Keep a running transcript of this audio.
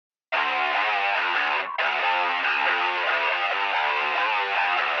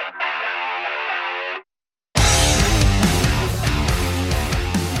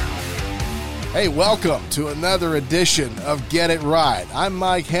Hey, welcome to another edition of Get It Right. I'm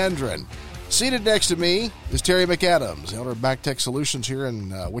Mike Hendren. Seated next to me is Terry McAdams, the owner of Back Tech Solutions here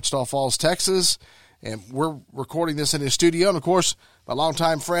in Wichita Falls, Texas. And we're recording this in his studio. And, of course, my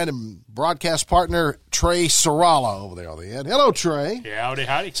longtime friend and broadcast partner, Trey Serralla, over there on the end. Hello, Trey. Yeah, howdy,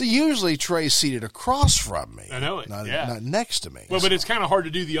 howdy. So usually Trey's seated across from me. I know it, not next to me. Well, but it's kind of hard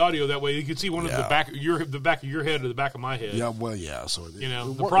to do the audio that way. You can see one of the back of your head or the back of my head. Yeah, well, yeah. So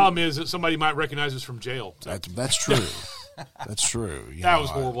the problem is that somebody might recognize us from jail. So. That's true. That's true. That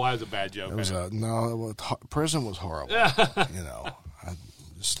was horrible. That was a bad joke. Prison was horrible. I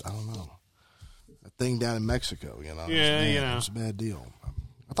don't know. That thing down in Mexico, it was a bad deal.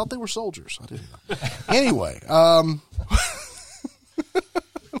 I thought they were soldiers. I didn't know. Anyway, what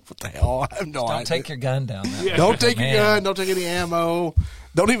the hell? I have no idea. Don't take your gun down there. Yeah. Don't take your gun. Don't take any ammo.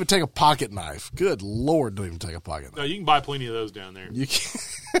 Don't even take a pocket knife. Good Lord, don't even take a pocket knife. No, you can buy plenty of those down there. You can.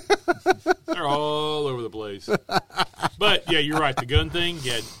 They're all over the place. But, yeah, you're right. The gun thing,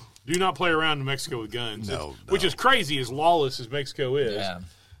 do not play around in Mexico with guns. No. Which is crazy, as lawless as Mexico is,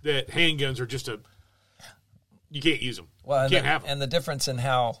 that handguns are just you can't use them. Well, you can't have them. And the difference in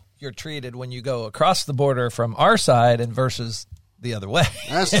how you're treated when you go across the border from our side and versus the other way.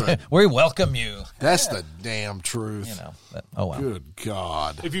 We welcome you. That's the damn truth. Oh, wow. Good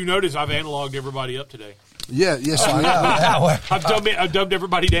God. If you notice, I've analogued everybody up today. Yeah, yes, you have. I've dumbed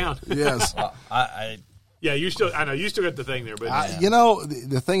everybody down. Yes. I know you still got the thing there, but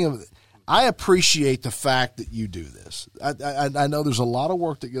the thing of I appreciate the fact that you do this. I know there's a lot of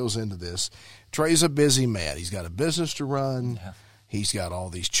work that goes into this. Trey's a busy man. He's got a business to run. Yeah. He's got all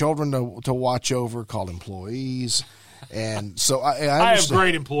these children to watch over, called employees. And so I have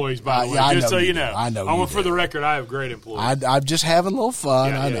great employees, by the way. Just so you know. I know. For the record, I have great employees. I'm just having a little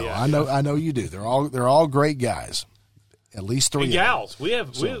fun. Yeah, I know you do. They're all great guys. At least three. And gals. We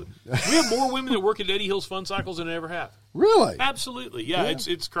have more women that work at Eddie Hill's Fun Cycles than I ever have. Really? Absolutely. Yeah.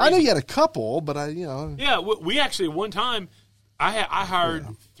 It's crazy. I know you had a couple, but Yeah, we actually one time I hired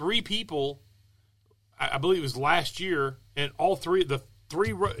 3 people. I believe it was last year, and the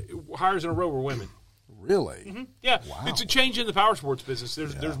three hires in a row were women. Really? Mm-hmm. Yeah. Wow. It's a change in the power sports business.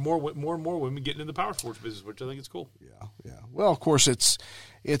 There's more and more women getting into the power sports business, which I think is cool. Yeah. Well, of course, it's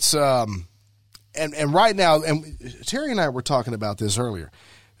and right now, and Terry and I were talking about this earlier.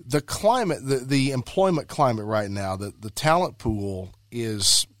 The climate, the employment climate right now, the talent pool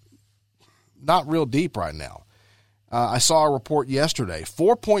is not real deep right now. I saw a report yesterday.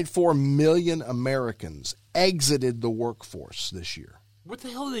 4.4 million Americans exited the workforce this year. What the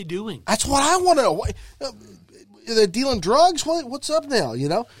hell are they doing? That's what I want to know. Are they dealing drugs? What's up now?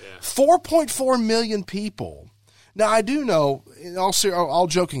 4.4 million people. Now, I do know, all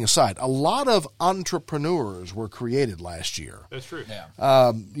joking aside, a lot of entrepreneurs were created last year. That's true.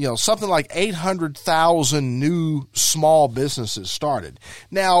 Yeah. Something like 800,000 new small businesses started.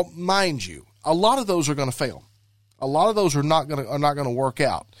 Now, mind you, a lot of those are going to fail. A lot of those are not going to work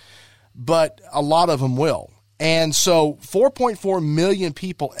out, but a lot of them will. And so 4.4 million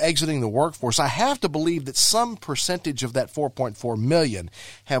people exiting the workforce, I have to believe that some percentage of that 4.4 million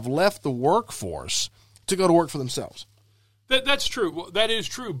have left the workforce to go to work for themselves. That's true. Well, that is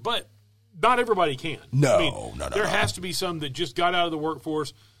true, but not everybody can. No. There has to be some that just got out of the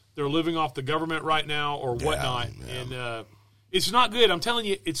workforce. They're living off the government right now or whatnot. Yeah. And it's not good. I'm telling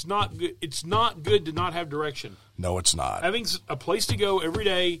you, it's not good. It's not good to not have direction. No, it's not. Having a place to go every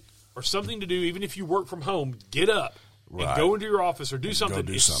day or something to do, even if you work from home, get up and go into your office or do something.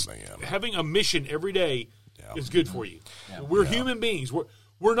 Having a mission every day is good for you. Yeah. We're human beings.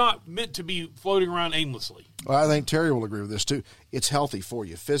 We're not meant to be floating around aimlessly. Well, I think Terry will agree with this too. It's healthy for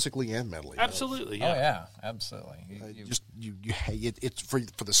you physically and mentally. Absolutely. Yeah. Oh yeah, absolutely. It's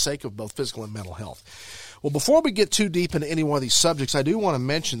for the sake of both physical and mental health. Well, before we get too deep into any one of these subjects, I do want to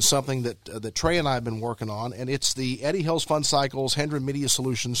mention something that Trey and I have been working on, and it's the Eddie Hill's Fun Cycles Hendren Media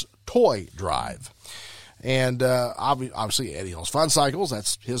Solutions Toy Drive. And obviously, Eddie Hill's Fun Cycles,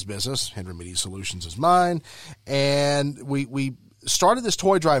 that's his business. Hendren Media Solutions is mine. And we started this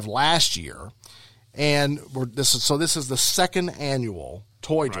toy drive last year, and this is the second annual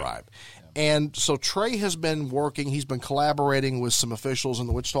toy drive. And so Trey has been working, he's been collaborating with some officials in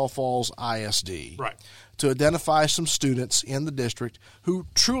the Wichita Falls ISD to identify some students in the district who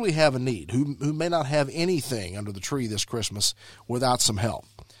truly have a need, who may not have anything under the tree this Christmas without some help.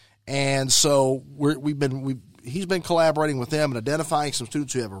 And so he's been collaborating with them and identifying some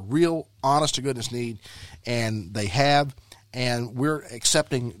students who have a real honest to goodness need, and they have. and we're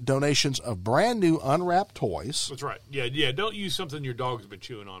accepting donations of brand new unwrapped toys. That's right. Yeah. Don't use something your dog's been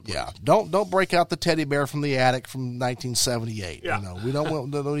chewing on. Please. Yeah. Don't break out the teddy bear from the attic from 1978. Yeah. We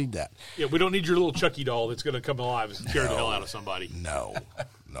don't need that. Yeah, we don't need your little Chucky doll that's going to come alive and scare the hell out of somebody. No,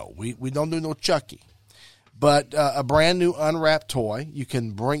 we don't do no Chucky. But a brand new unwrapped toy, you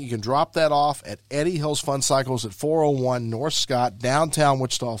can drop that off at Eddie Hills Fun Cycles at 401 North Scott, downtown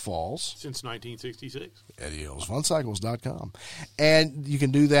Wichita Falls. Since 1966. EddieHillsFunCycles.com. And you can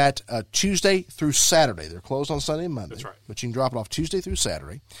do that Tuesday through Saturday. They're closed on Sunday and Monday. That's right. But you can drop it off Tuesday through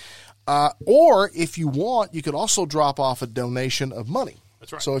Saturday. Or if you want, you could also drop off a donation of money.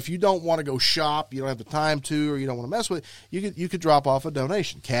 That's right. So if you don't want to go shop, you don't have the time to, or you don't want to mess with it, you could drop off a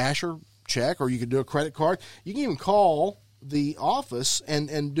donation, cash or check, or you could do a credit card. You can even call the office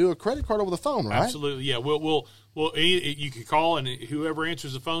and do a credit card over the phone, right? Absolutely, yeah. You can call, and whoever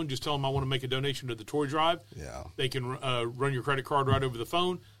answers the phone, just tell them I want to make a donation to the toy drive. Yeah, they can run your credit card right over the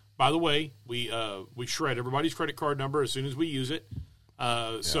phone. By the way, we shred everybody's credit card number as soon as we use it.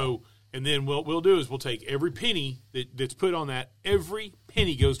 So, and then what we'll do is we'll take every penny that's put on that. Every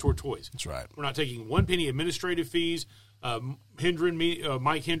penny goes toward toys. That's right. We're not taking one penny administrative fees. Mike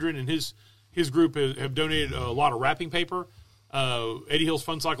Hendren and his group have donated a lot of wrapping paper. Eddie Hills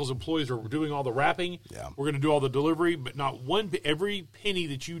Fun Cycles employees are doing all the wrapping. Yeah. We're going to do all the delivery, but not every penny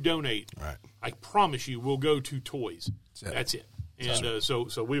that you donate, right, I promise you, will go to toys. That's it. And so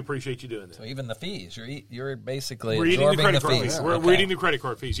we appreciate you doing that. So even the fees, you're basically we're eating the credit card fees. fees. We're eating the credit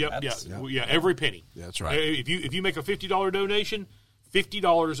card fees. Yep, every penny. Yeah, that's right. If you make a $50 donation,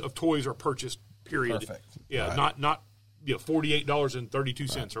 $50 of toys are purchased. Period. Perfect. Yeah, right. not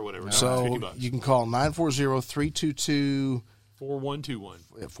 $48.32 or whatever. So $50. You can call 940-322 4121.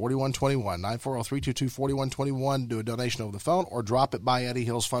 4121. 940-322-4121. Do a donation over the phone, or drop it by Eddie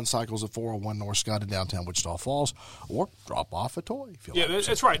Hills Fun Cycles at 401 North Scott in downtown Wichita Falls, or drop off a toy. If you like.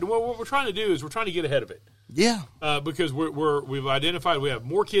 That's right. What we're trying to do is we're trying to get ahead of it. Yeah. Because we've identified we have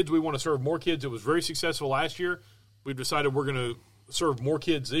more kids. We want to serve more kids. It was very successful last year. We've decided we're going to serve more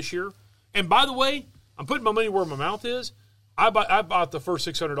kids this year. And by the way, I'm putting my money where my mouth is. I bought the first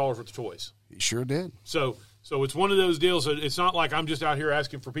 $600 worth of toys. You sure did. So it's one of those deals. It's not like I'm just out here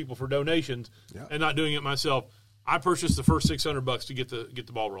asking for people for donations and not doing it myself. I purchased the first $600 to get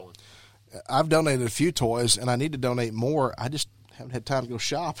the ball rolling. I've donated a few toys, and I need to donate more. I just haven't had time to go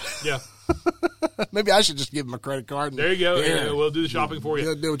shop. Yeah. Maybe I should just give them a credit card. There you go. Yeah, we'll do the shopping for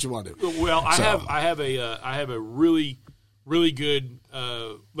you. Do what you want to do. Well, I have a really, really good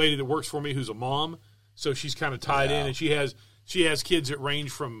lady that works for me who's a mom. So she's kind of tied in, and she has kids that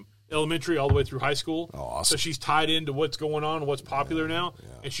range from elementary all the way through high school. Oh, awesome. So she's tied into what's going on and what's popular now,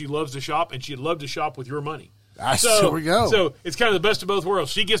 and she loves to shop, and she'd love to shop with your money. So there we go. So it's kind of the best of both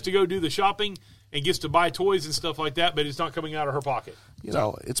worlds. She gets to go do the shopping and gets to buy toys and stuff like that, but it's not coming out of her pocket.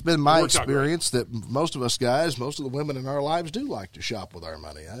 It's been my experience that most of us guys, most of the women in our lives do like to shop with our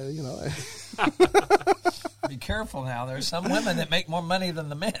money. Be careful now. There's some women that make more money than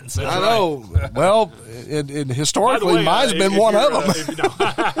the men. So I know. Well, and historically, way, mine's been one of them.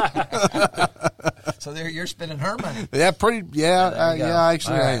 So you're spending her money. Yeah, pretty. Yeah,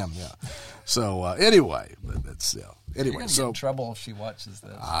 actually, right. I am. Yeah. So anyway, that's anyway. You're gonna get in trouble if she watches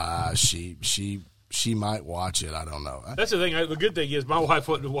this. She might watch it. I don't know. That's the thing. The good thing is my wife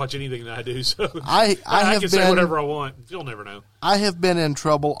wouldn't watch anything that I do, so I can say whatever I want. She'll never know. I have been in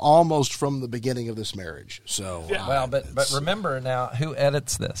trouble almost from the beginning of this marriage. So well, but remember now, who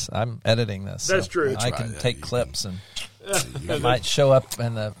edits this? I'm editing this. That's true. I can take clips and it might show up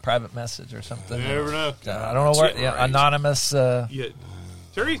in the private message or something. You never know. I don't know where anonymous.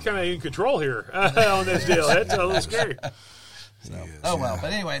 Terry's kind of in control here on this deal. That's a little scary. But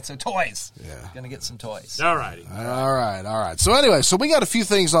anyway, so toys. Yeah. Going to get some toys. All righty. All right. So anyway, we got a few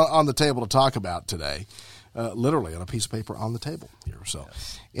things on the table to talk about today, literally on a piece of paper on the table here. So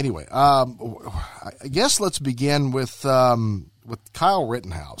anyway, I guess let's begin with Kyle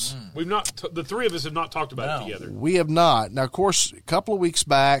Rittenhouse. We've not the three of us have not talked about it together. We have not. Now, of course, a couple of weeks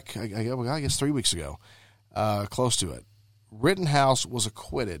back, I guess 3 weeks ago, close to it, Rittenhouse was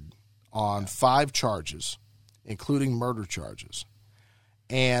acquitted on 5 charges, including murder charges.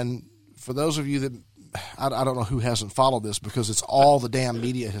 And for those of you that, I don't know who hasn't followed this because it's all the damn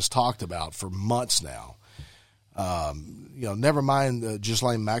media has talked about for months now. Never mind the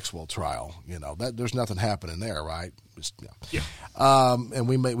Ghislaine Maxwell trial. There's nothing happening there, right? And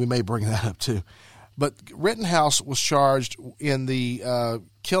we may bring that up too. But Rittenhouse was charged in the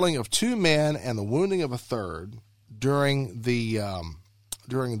killing of 2 men and the wounding of a third during the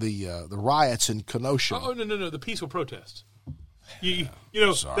riots in Kenosha. Oh, no, the peaceful protests. You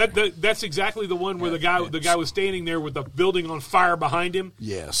know that's exactly the one where the guy was standing there with the building on fire behind him.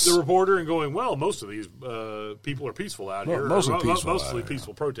 Yes, the reporter, and going, well, most of these people are peaceful out here. Mostly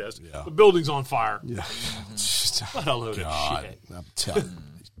peaceful protest. Yeah. The building's on fire. Yeah, what a load of shit. I'm telling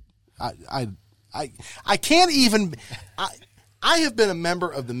you, I can't even. I have been a member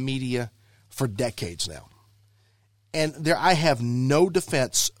of the media for decades now, and I have no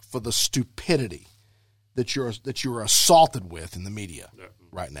defense for the stupidity that you're assaulted with in the media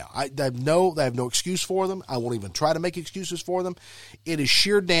right now. I have no excuse for them. I won't even try to make excuses for them. It is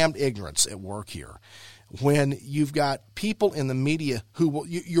sheer damned ignorance at work here. When you've got people in the media who will,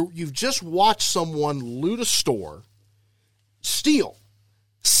 you've just watched someone loot a store, steal,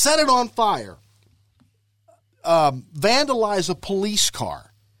 set it on fire, vandalize a police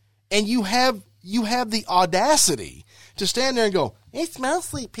car, and you have the audacity to stand there and go, "It's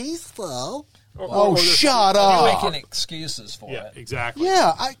mostly peaceful." Shut up! You're making excuses for it. Exactly.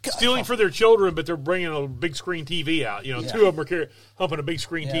 Yeah, stealing for their children, but they're bringing a big screen TV out. Two of them are humping a big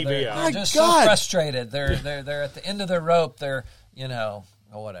screen TV out. They're just so frustrated. They're at the end of their rope. They're or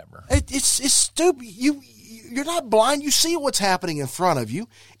whatever. It's stupid. You're not blind. You see what's happening in front of you,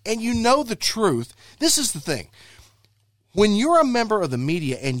 and you know the truth. This is the thing. When you're a member of the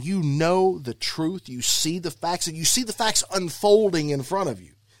media and you know the truth, you see the facts, and you see the facts unfolding in front of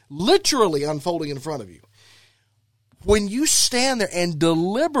you. Literally unfolding in front of you. When you stand there and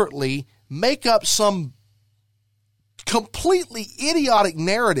deliberately make up some completely idiotic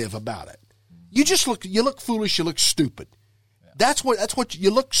narrative about it, you look foolish, you look stupid. Yeah. That's what you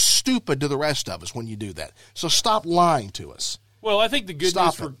look stupid to the rest of us when you do that. So stop lying to us. Well, I think the good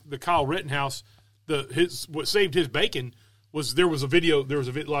news for the Kyle Rittenhouse, what saved his bacon was there was a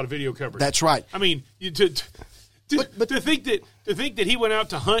lot of video coverage. That's right. I mean, But to think that he went out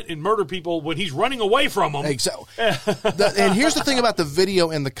to hunt and murder people when he's running away from them. Exactly. And here's the thing about the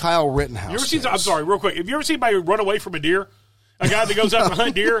video in the Kyle Rittenhouse. I'm sorry, real quick. Have you ever seen anybody run away from a deer? A guy that goes out to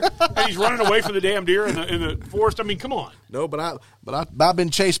hunt deer and he's running away from the damn deer in the forest. I mean, come on. No, but I've been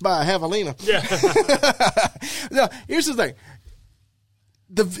chased by a javelina. Yeah. No, here's the thing.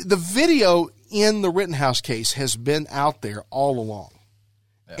 The video in the Rittenhouse case has been out there all along,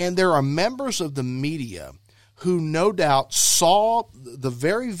 and there are members of the media who no doubt saw the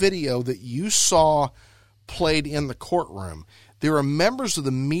very video that you saw played in the courtroom. There are members of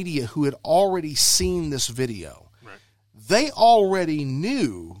the media who had already seen this video. Right. They already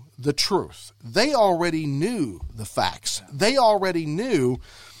knew the truth. They already knew the facts. They already knew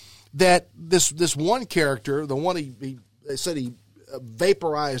that this one character, the one they said he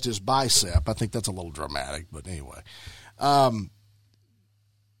vaporized his bicep. I think that's a little dramatic, but anyway.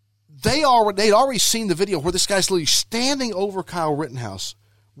 They'd already seen the video where this guy's literally standing over Kyle Rittenhouse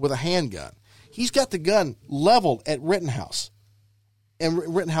with a handgun. He's got the gun leveled at Rittenhouse, and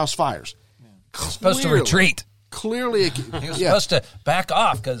Rittenhouse fires. Yeah. He's supposed to retreat. Clearly, he was supposed to back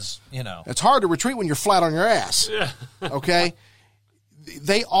off because it's hard to retreat when you're flat on your ass. Yeah. Okay,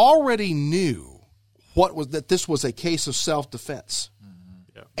 they already knew that this was a case of self-defense,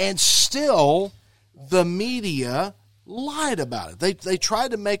 and still the media lied about it. They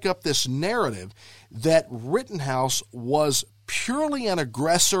tried to make up this narrative that Rittenhouse was purely an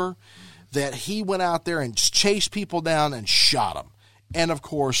aggressor, that he went out there and chased people down and shot them. And of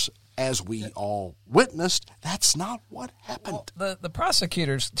course, as we all witnessed, that's not what happened. Well, the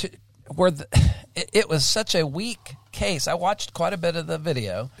prosecutors it was such a weak case. I watched quite a bit of the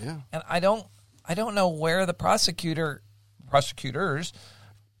video, and I don't know where the prosecutors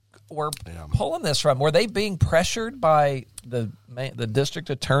were pulling this from. Were they being pressured by the district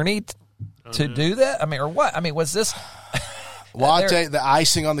attorney to do that? I mean, or what? I mean, was this? Well, I'll tell you, the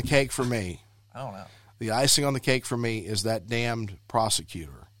icing on the cake for me. I don't know. The icing on the cake for me is that damned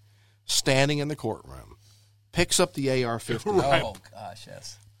prosecutor standing in the courtroom, picks up the AR-15. Right. Oh gosh,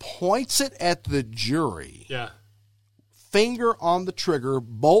 yes. Points it at the jury. Yeah. Finger on the trigger,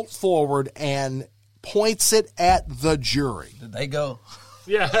 bolt forward, and points it at the jury. Did they go?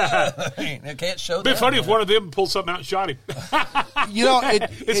 Yeah. It can't show that. It'd be funny if one of them pulled something out and shot him.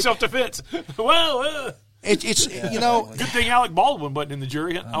 It's self-defense. Well, it's good thing Alec Baldwin wasn't in the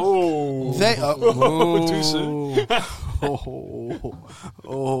jury. Too soon.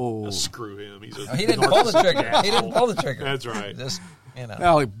 Screw him. He didn't pull the trigger. He didn't pull the trigger. That's right. Just,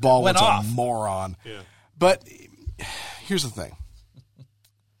 Alec Baldwin's a moron. Yeah. But here's the thing.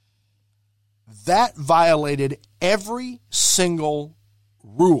 That violated every single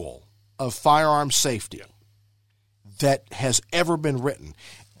rule of firearm safety that has ever been written.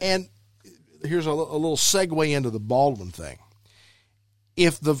 And here's a little segue into the Baldwin thing.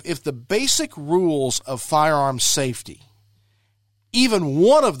 If the basic rules of firearm safety even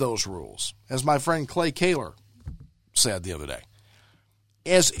one of those rules, as my friend Clay Kaler said the other day,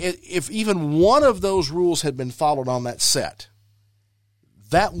 if even one of those rules had been followed on that set,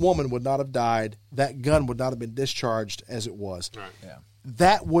 that woman would not have died. That gun would not have been discharged as it was. Right. Yeah.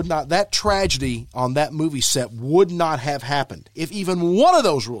 That tragedy on that movie set would not have happened. If even one of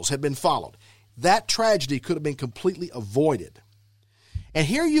those rules had been followed, that tragedy could have been completely avoided. And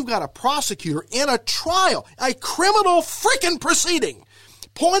here you've got a prosecutor in a trial, a criminal freaking proceeding,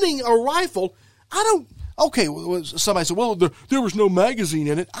 pointing a rifle. Okay, somebody said, well, there was no magazine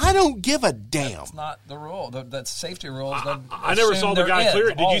in it. I don't give a damn. That's not the rule. That's safety rules. I never saw the guy clear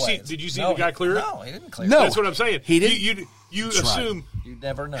it. Did you see the guy clear it? No, he didn't clear it. No. That's what I'm saying. He didn't. You assume. Right. You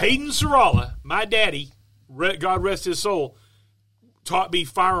never know. Hayden Sarala, my daddy, God rest his soul, taught me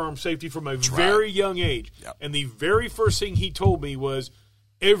firearm safety from a very young age. Yep. And the very first thing he told me was,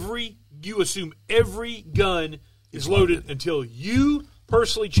 you assume every gun is loaded until you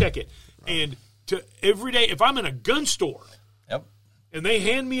personally check it. Right. And every day, if I'm in a gun store, and they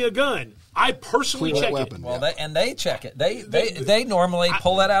hand me a gun, I personally check it. Well, they check it. They normally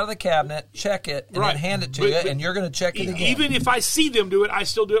pull that out of the cabinet, check it, and then hand it to you, and you're going to check it again. Even if I see them do it, I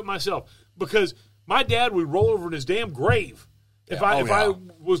still do it myself, because my dad would roll over in his damn grave if I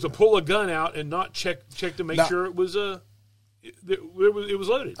was to pull a gun out and not check to make sure it was it was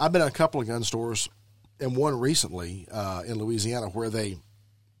loaded. I've been in a couple of gun stores, and one recently in Louisiana where the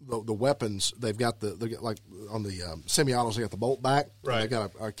weapons, they've got like on the semi-autos, they got the bolt back. Right. They've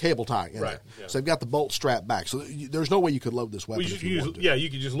got a cable tie in there. Yeah. So they've got the bolt strapped back. So there's no way you could load this weapon if you wanted to. Yeah, you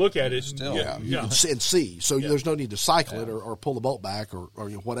could just look at it. Still. You can see. So there's no need to cycle it or pull the bolt back or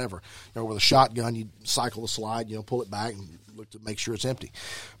whatever. With a shotgun, you cycle the slide, pull it back and look to make sure it's empty.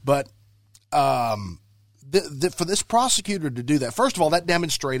 But for this prosecutor to do that, first of all, that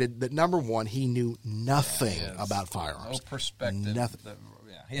demonstrated that, number one, he knew nothing about firearms. No perspective. Nothing.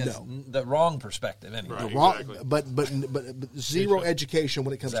 He has the wrong perspective anyway. Right, exactly. But zero education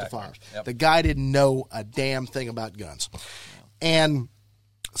when it comes to firearms. Yep. The guy didn't know a damn thing about guns. And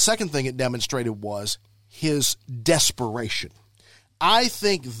second thing it demonstrated was his desperation. I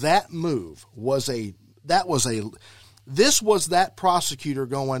think that move was that prosecutor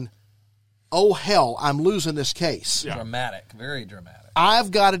going, oh hell, I'm losing this case. Yeah. Dramatic, very dramatic.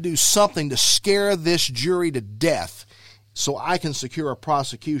 I've got to do something to scare this jury to death so I can secure a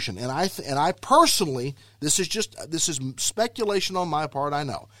prosecution. And I personally, this is speculation on my part, I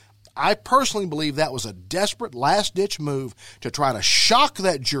know. I personally believe that was a desperate last-ditch move to try to shock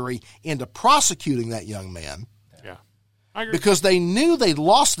that jury into prosecuting that young man. Yeah. I agree. Because they knew they'd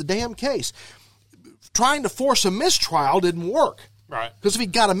lost the damn case. Trying to force a mistrial didn't work. Right. Because if he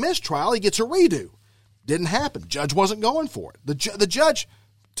got a mistrial, he gets a redo. Didn't happen. Judge wasn't going for it. The judge,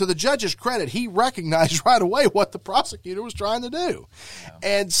 to the judge's credit, he recognized right away what the prosecutor was trying to do. Yeah.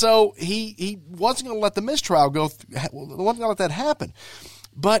 And so he wasn't going to let the mistrial go, wasn't going to let that happen.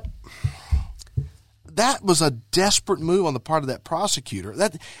 But that was a desperate move on the part of that prosecutor.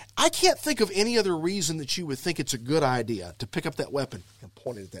 I can't think of any other reason that you would think it's a good idea to pick up that weapon and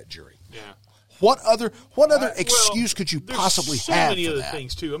point it at that jury. Yeah. What other excuse could you possibly have for that? There's so many other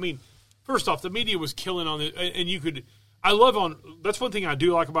things, too. I mean, first off, the media was killing on it, and you could – that's one thing I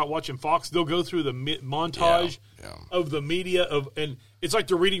do like about watching Fox. They'll go through the montage of the media, and it's like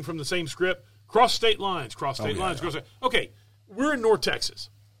they're reading from the same script. Cross state lines. Okay, we're in North Texas.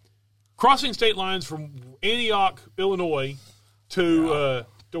 Crossing state lines from Antioch, Illinois to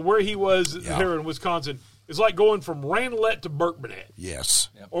where he was there in Wisconsin is like going from Ranelette to Birkmanhead. Yes.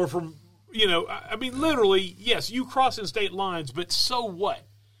 Yep. Or from – I mean, literally, yes, you crossing state lines, but so what?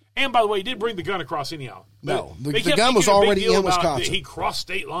 And by the way, he didn't bring the gun across anyhow. No, the gun was already in Wisconsin. He crossed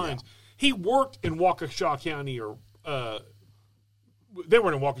state lines. Yeah. He worked in Waukesha County, or they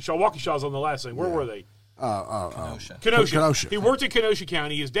weren't in Waukesha. Waukesha's on the last thing. Where were they? Kenosha. He worked in Kenosha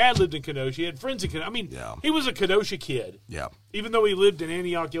County. His dad lived in Kenosha. He had friends in Kenosha. I mean, he was a Kenosha kid. Yeah. Even though he lived in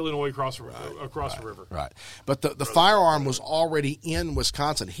Antioch, Illinois, across the river. Right. But the firearm was already in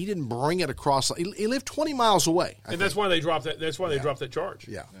Wisconsin. He didn't bring it across. He lived 20 miles away. And that's why they dropped that. That's why they dropped that charge.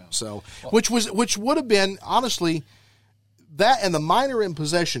 Yeah. So, which would have been honestly that and the minor in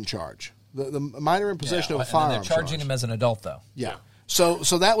possession charge. The minor in possession of a firearm. And they're charging him as an adult, though. Yeah. So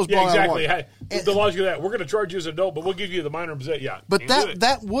that was exactly. The logic of that, we're going to charge you as an adult, but we'll give you the minor in possession. Yeah, but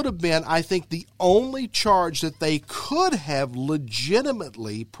that would have been, I think, the only charge that they could have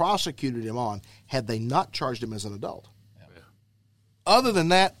legitimately prosecuted him on had they not charged him as an adult. Yeah. Other than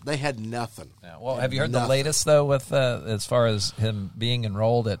that, they had nothing. Yeah. Well, have you heard the latest though with as far as him being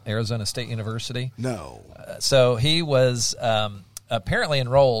enrolled at Arizona State University? No. So he was apparently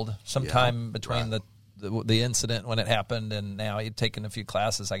enrolled sometime between the the incident when it happened, and now he'd taken a few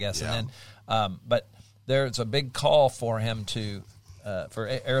classes, I guess. Yeah. And then, but there's a big call for him for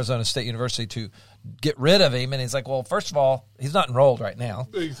Arizona State University to get rid of him. And he's like, well, first of all, he's not enrolled right now.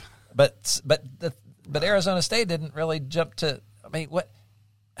 But Arizona State didn't really jump to. I mean, what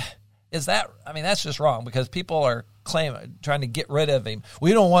is that? I mean, that's just wrong because people are trying to get rid of him.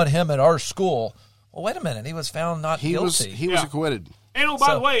 We don't want him at our school. Well, wait a minute. He was found not guilty. He was acquitted. And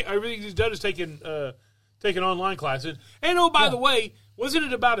by the way, everything he's done is taking online classes. And by the way, wasn't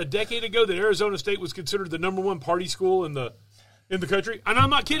it about a decade ago that Arizona State was considered the #1 party school in the country? And I'm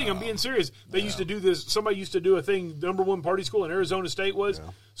not kidding. I'm being serious. They used to do this. Somebody used to do a thing, #1 party school, and Arizona State was.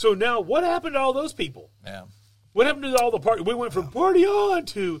 Yeah. So now, what happened to all those people? Yeah. What happened to all the party? We went from party on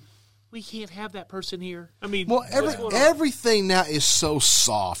to we can't have that person here. I mean, well, everything now is so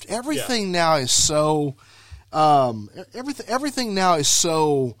soft. Everything now is so. Everything now is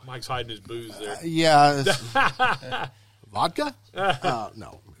so. Mike's hiding his booze there. Yeah. Vodka?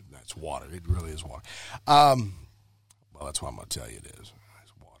 No, that's water. It really is water. Well, that's what I'm going to tell you it is.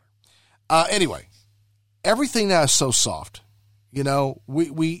 It's water. Anyway, everything now is so soft. You know,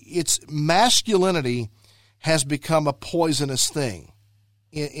 it's masculinity has become a poisonous thing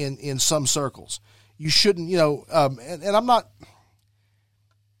in some circles. You shouldn't, and I'm not.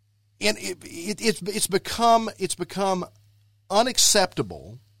 And it's become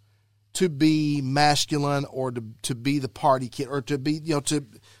unacceptable to be masculine or to be the party kid or to be to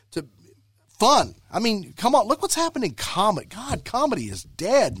fun. I mean, come on, look what's happening in comedy. God, comedy is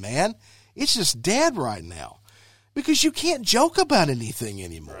dead, man. It's just dead right now because you can't joke about anything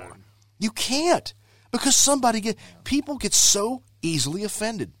anymore. Right. You can't because people get so easily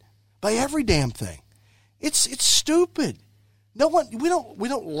offended by every damn thing. It's stupid. No one, we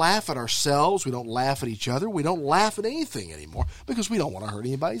don't laugh at ourselves. We don't laugh at each other. We don't laugh at anything anymore because we don't want to hurt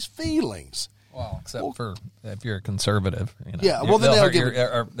anybody's feelings. Well, except for if you're a conservative. Yeah, well, then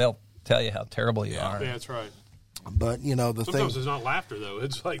they'll tell you how terrible you are. Yeah, that's right. But sometimes it's not laughter though.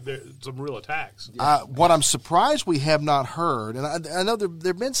 It's like there's some real attacks. What I'm surprised we have not heard, and I know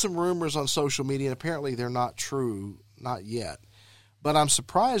there've been some rumors on social media, and apparently they're not true, not yet. But I'm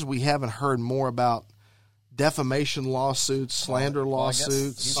surprised we haven't heard more about defamation lawsuits, slander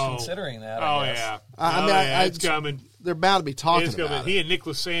lawsuits. He's considering that. It's coming. They're bound to be talking about it. He and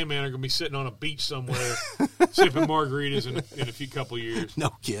Nicholas Sandman are going to be sitting on a beach somewhere sipping margaritas in a couple years.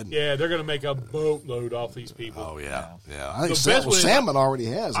 No kidding. Yeah, they're going to make a boatload off these people. Oh, yeah. I think Sandman already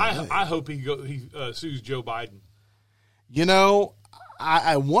has. I hope he sues Joe Biden.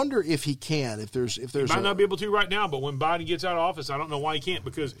 I wonder if he can. If there's he might not be able to right now, but when Biden gets out of office, I don't know why he can't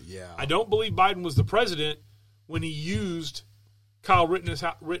because I don't believe Biden was the president when he used Kyle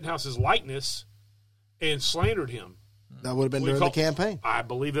Rittenhouse's likeness and slandered him. That would have been during the campaign. I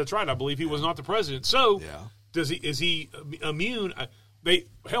believe that's right. I believe he was not the president. So is he immune? We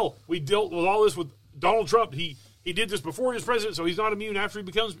dealt with all this with Donald Trump. He did this before he was president, so he's not immune after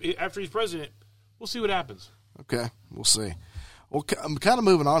he's president. We'll see what happens. Okay, we'll see. Well, I'm kind of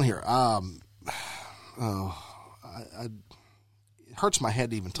moving on here. It hurts my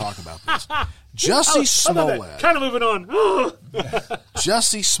head to even talk about this. Jussie Smollett. Kind of moving on.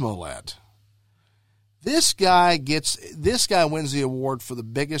 Jussie Smollett. This guy wins the award for the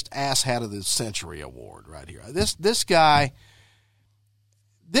biggest asshat of the century award right here. This guy.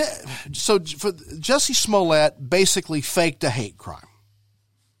 So for Jussie Smollett basically faked a hate crime,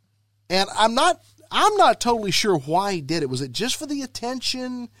 and I'm not totally sure why he did it. Was it just for the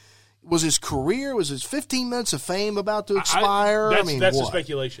attention? Was his career? Was his 15 minutes of fame about to expire? That's a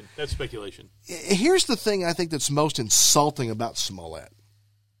speculation. That's speculation. Here's the thing I think that's most insulting about Smollett.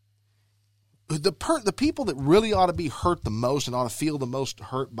 The people that really ought to be hurt the most and ought to feel the most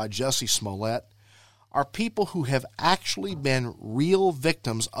hurt by Jussie Smollett are people who have actually been real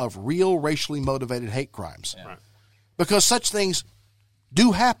victims of real racially motivated hate crimes. Yeah. Right. Because such things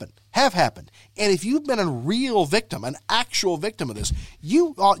do happen, have happened. And if you've been a real victim, an actual victim of this,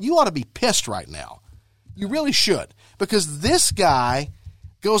 you ought to be pissed right now. You really should. Because this guy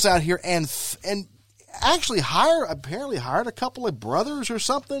goes out here and actually apparently hired a couple of brothers or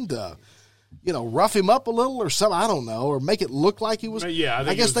something to, rough him up a little or something. I don't know, or make it look like he was. Yeah,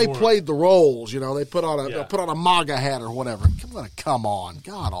 I guess they played the roles. They put on a MAGA hat or whatever. Come on,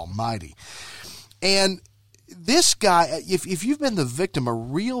 God Almighty! And this guy, if you've been the victim, a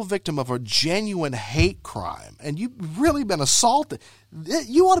real victim of a genuine hate crime, and you've really been assaulted,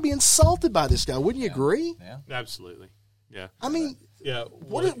 you ought to be insulted by this guy. Wouldn't you agree? Yeah, absolutely. Yeah. I mean. Yeah,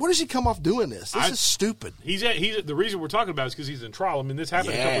 what does he come off doing this? This is stupid. He's the reason we're talking about it is because he's in trial. I mean, this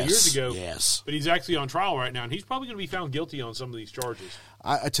happened a couple of years ago. Yes, but he's actually on trial right now, and he's probably going to be found guilty on some of these charges.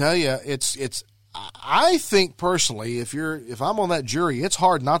 I tell you, I think personally, if I'm on that jury, it's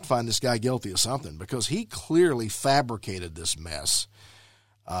hard not to find this guy guilty of something because he clearly fabricated this mess.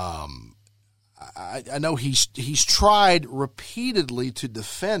 I know he's tried repeatedly to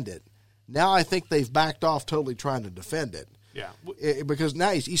defend it. Now I think they've backed off totally trying to defend it. Yeah, because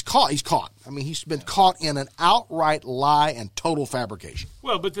now he's caught. He's caught. I mean, he's been caught in an outright lie and total fabrication.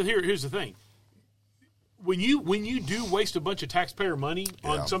 Well, but here's the thing: when you do waste a bunch of taxpayer money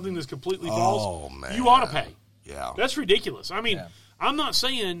on something that's completely false, you ought to pay. Yeah, that's ridiculous. I mean, I'm not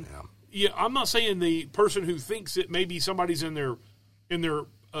saying I'm not saying the person who thinks that maybe somebody's in their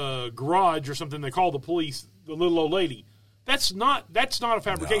garage or something. They call the police. The little old lady. That's not a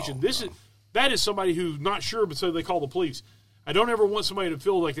fabrication. That is somebody who's not sure, but so they call the police. I don't ever want somebody to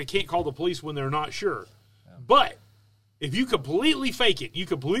feel like they can't call the police when they're not sure. Yeah. But if you completely fake it, you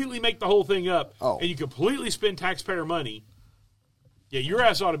completely make the whole thing up, and you completely spend taxpayer money, your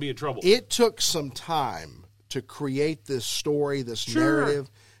ass ought to be in trouble. It took some time to create this story, this narrative,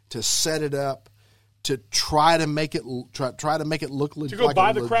 to set it up, to try to make it look legit. To go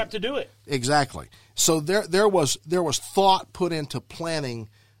buy the crap to do it. Exactly. So there was thought put into planning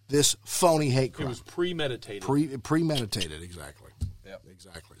this phony hate crime. It was premeditated. Premeditated, exactly. Yep.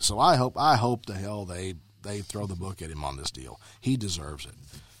 Exactly. So I hope the hell they throw the book at him on this deal. He deserves it.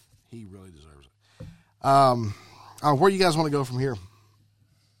 He really deserves it. Where do you guys want to go from here?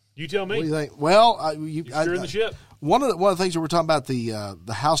 You tell me. What do you think? Well, you're in the ship. One of the things that we're talking about,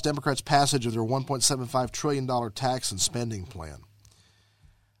 the House Democrats' passage of their $1.75 trillion tax and spending plan.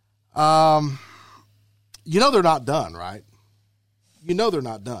 They're not done, right? They're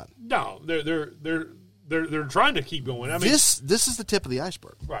not done. No, they're trying to keep going. I mean, this is the tip of the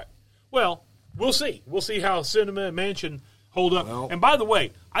iceberg, right? Well, we'll see. We'll see how Sinema and Manchin hold up. Well, and by the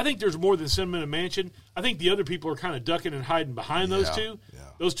way, I think there's more than Sinema and Manchin. I think the other people are kind of ducking and hiding behind those two. Yeah.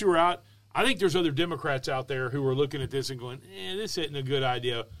 Those two are out. I think there's other Democrats out there who are looking at this and going, this isn't a good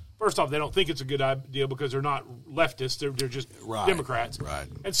idea. First off, they don't think it's a good idea because they're not leftists. They're just Democrats. Right.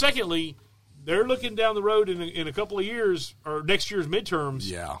 And secondly, they're looking down the road in a couple of years or next year's midterms.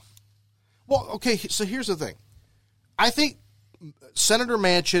 Yeah. Well, okay, so here's the thing. I think Senator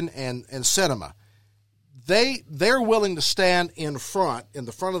Manchin and Sinema, they're willing to stand in the front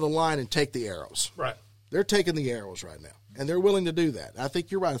of the line and take the arrows. Right. They're taking the arrows right now, and they're willing to do that. I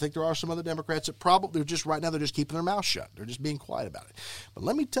think you're right. I think there are some other Democrats that probably right now they're just keeping their mouth shut. They're just being quiet about it. But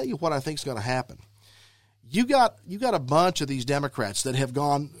let me tell you what I think is going to happen. You got a bunch of these Democrats that have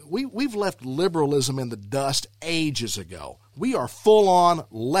gone. We've left liberalism in the dust ages ago. We are full on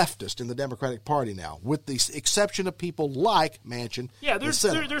leftist in the Democratic Party now, with the exception of people like Manchin. Yeah, there's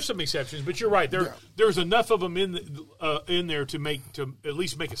some exceptions, but you're right. There's enough of them in there to at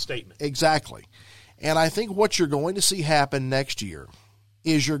least make a statement. Exactly, and I think what you're going to see happen next year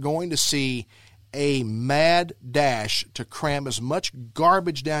is you're going to see a mad dash to cram as much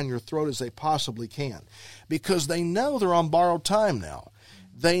garbage down your throat as they possibly can, because they know they're on borrowed time now.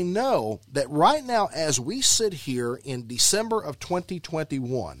 They know that right now, as we sit here in December of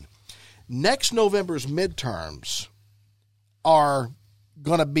 2021, next November's midterms are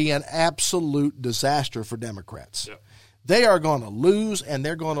going to be an absolute disaster for Democrats. Yep. They are going to lose, and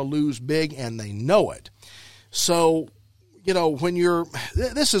they're going to lose big, and they know it. So,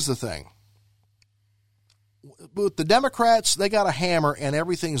 this is the thing. With the Democrats, they got a hammer and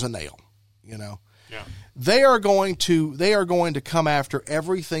everything's a nail, Yeah. They are going to come after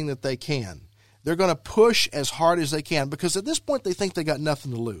everything that they can. They're going to push as hard as they can because at this point they think they got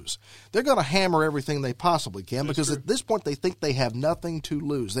nothing to lose. They're going to hammer everything they possibly can because at this point they think they have nothing to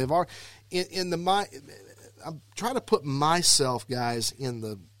lose. They've already I'm trying to put myself, guys, in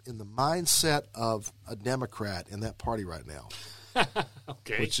the mindset of a Democrat in that party right now.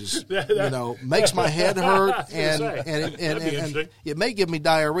 Okay. Which is, makes my head hurt, and it may give me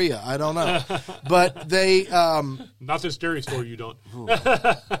diarrhea. I don't know, but they not this dairy store. You don't.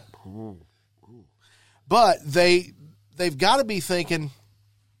 But they've got to be thinking,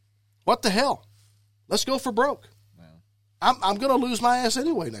 what the hell? Let's go for broke. Wow. I'm going to lose my ass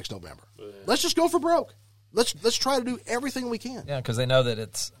anyway next November. Let's just go for broke. Let's try to do everything we can. Yeah, because they know that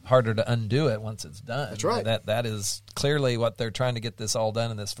it's harder to undo it once it's done. That's right. That is clearly what they're trying to get this all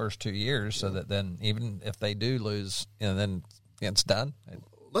done in this first 2 years, so that then even if they do lose, then it's done.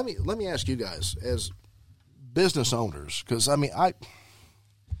 Let me ask you guys as business owners, because I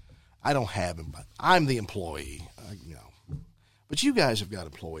don't have them, but I'm the employee, But you guys have got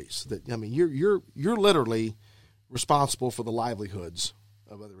employees that you're literally responsible for the livelihoods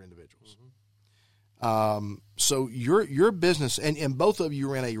of other individuals. So your business, and both of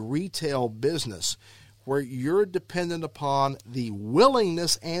you are in a retail business where you're dependent upon the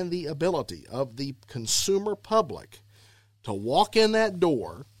willingness and the ability of the consumer public to walk in that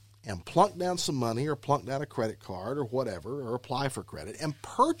door and plunk down some money or plunk down a credit card or whatever, or apply for credit and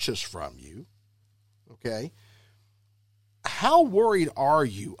purchase from you, okay? How worried are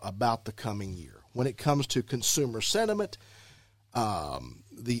you about the coming year when it comes to consumer sentiment,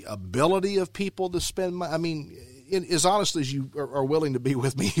 the ability of people to spend money? I mean, as honestly as you are willing to be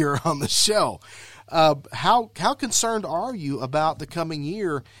with me here on the show, how concerned are you about the coming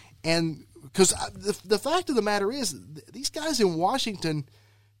year? And because the fact of the matter is, these guys in Washington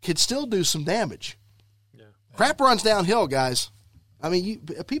could still do some damage. Yeah. Crap runs downhill, guys. I mean,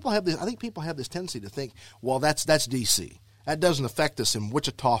 people have this. I think people have this tendency to think, well, that's D.C. That doesn't affect us in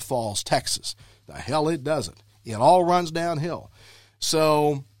Wichita Falls, Texas. The hell it doesn't. It all runs downhill.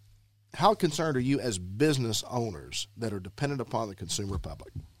 So, how concerned are you as business owners that are dependent upon the consumer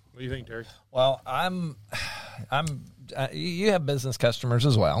public? What do you think, Terry? Well, you have business customers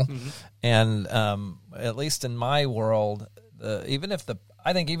as well, and at least in my world, even if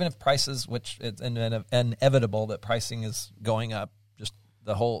prices, which it's inevitable that pricing is going up, just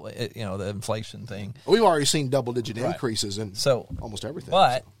the whole the inflation thing. We've already seen double-digit increases in almost everything.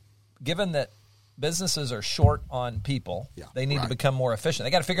 But given that businesses are short on people, they need to become more efficient.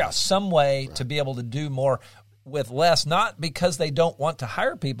 They got to figure out some way to be able to do more with less, not because they don't want to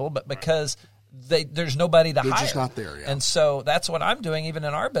hire people, but because there's nobody to hire. They're just not there yet. And so that's what I'm doing, even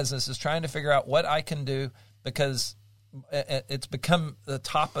in our business, is trying to figure out what I can do, because it's become the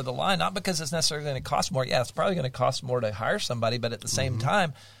top of the line, not because it's necessarily going to cost more. Yeah, it's probably going to cost more to hire somebody, but at the same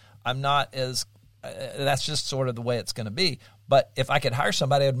time, I'm not as that's just sort of the way it's going to be. But if I could hire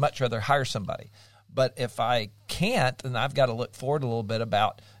somebody, I'd much rather hire somebody. But if I can't, then I've got to look forward a little bit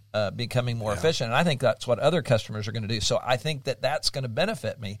about becoming more efficient. And I think that's what other customers are going to do. So I think that that's going to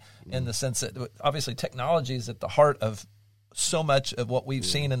benefit me in the sense that obviously technology is at the heart of so much of what we've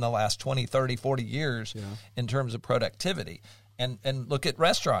seen in the last 20, 30, 40 years in terms of productivity. And look at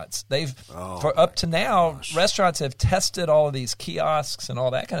restaurants. Up to now, restaurants have tested all of these kiosks and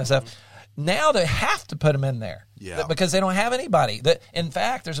all that kind of stuff. Now they have to put them in there because they don't have anybody. In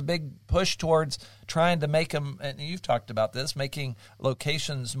fact, there's a big push towards trying to make them, and you've talked about this, making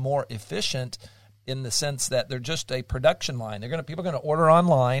locations more efficient in the sense that they're just a production line. People are going to order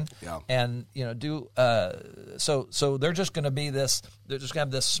online and do so they're just going to be this. They're just going to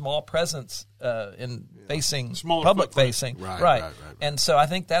have this small presence in facing public facing, right. And so I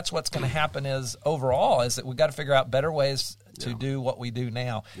think that's what's going to happen is overall is that we've got to figure out better ways to do what we do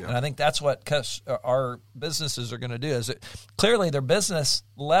now. And I think that's what our businesses are going to do. Is that clearly their business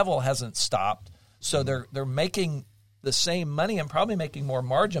level hasn't stopped, so they're making the same money and probably making more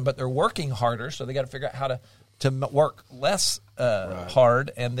margin, but they're working harder, so they got to figure out how to work less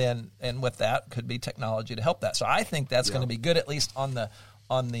hard, and with that could be technology to help that. So I think that's going to be good, at least on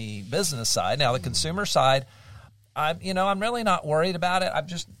the business side. Now the consumer side, I'm really not worried about it.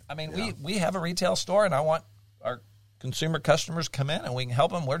 We have a retail store, and I want our consumer customers come in and we can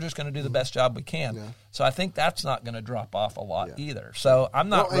help them. We're just going to do the best job we can. Yeah. So I think that's not going to drop off a lot either. So I'm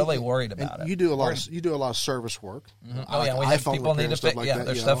not really worried about it. You do a lot of service work. Mm-hmm. We have people need to fix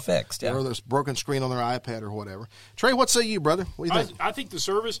their stuff fixed. Or there's broken screen on their iPad or whatever. Trey, what say you, brother? What do you think? I think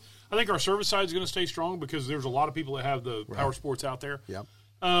our service side is going to stay strong because there's a lot of people that have the power sports out there. Yep.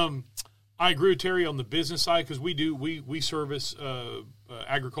 I agree with Terry on the business side because we service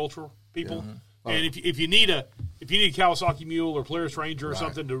agricultural people. Yeah. Mm-hmm. And if you need a Kawasaki Mule or Polaris Ranger or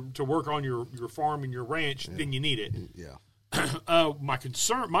something to work on your farm and your ranch, then you need it. Yeah.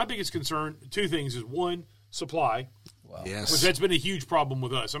 My biggest concern, two things is one, supply. Wow. Yes. Which that's been a huge problem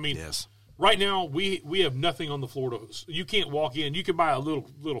with us. I mean, right now we have nothing on the floor you can't walk in. You can buy a little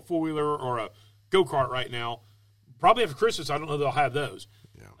 4-wheeler or a go-kart right now. Probably after Christmas, I don't know they'll have those.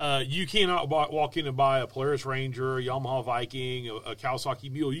 You cannot walk in and buy a Polaris Ranger, a Yamaha Viking, a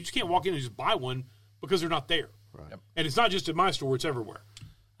Kawasaki Mule. You just can't walk in and just buy one because they're not there. Right. And it's not just in my store; it's everywhere.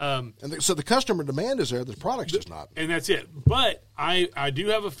 So the customer demand is there; the product's just not. And that's it. But I do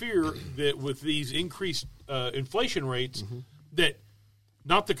have a fear that with these increased inflation rates, that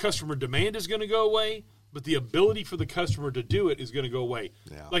not the customer demand is going to go away, but the ability for the customer to do it is going to go away.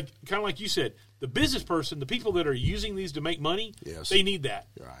 Yeah. Kind of like you said, the business person, the people that are using these to make money, they need that.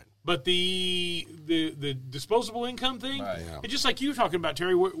 Right. But the disposable income thing, it's just like you were talking about,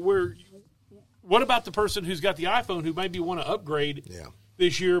 Terry, what about the person who's got the iPhone who maybe want to upgrade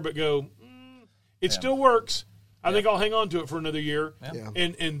this year but go, it still works. I think I'll hang on to it for another year. Yeah.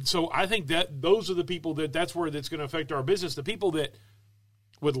 And so I think that those are the people that's where that's going to affect our business. The people that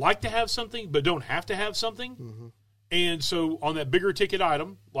would like to have something but don't have to have something, And so on that bigger ticket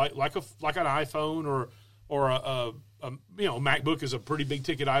item, like an iPhone or a MacBook is a pretty big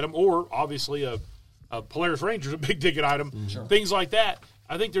ticket item, or obviously a Polaris Ranger is a big ticket item. Sure. Things like that.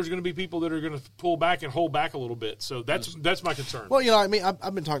 I think there's going to be people that are going to pull back and hold back a little bit. So that's my concern. Well,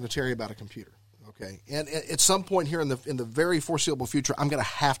 I've been talking to Terry about a computer. Okay, and at some point here in the very foreseeable future, I'm going to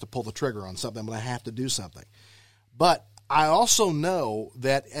have to pull the trigger on something. I'm going to have to do something. But I also know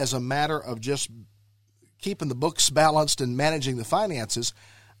that as a matter of just keeping the books balanced and managing the finances,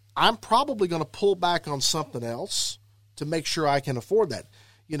 I'm probably going to pull back on something else to make sure I can afford that.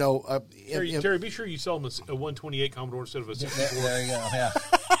 Terry, be sure you sell them a 128 Commodore instead of a 64. There you go. Yeah.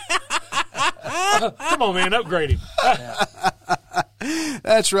 Come on, man, upgrading.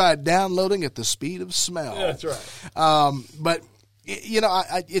 That's right. Downloading at the speed of smell. That's right. But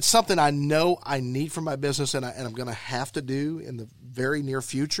it's something I know I need for my business, and I'm going to have to do in the very near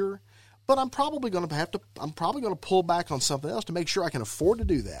future. But I'm probably going to pull back on something else to make sure I can afford to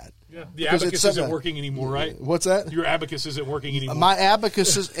do that. Yeah, the abacus isn't working anymore, right? What's that? Your abacus isn't working anymore. My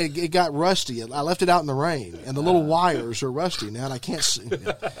abacus it got rusty. I left it out in the rain, and the little wires are rusty now, and I can't see.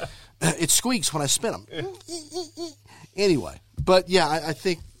 It squeaks when I spin them. Anyway, but yeah, I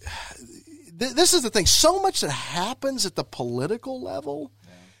think this is the thing. So much that happens at the political level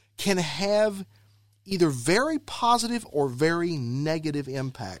can have either very positive or very negative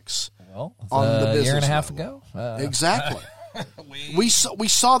impacts on the business. A year and a half level. ago. Exactly. We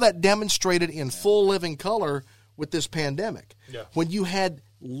saw that demonstrated in full living color with this pandemic. Yeah. When you had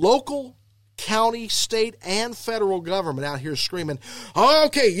local, county, state, and federal government out here screaming, oh,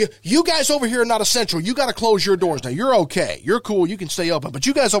 okay, you guys over here are not essential. You got to close your doors now. You're okay. You're cool. You can stay open. But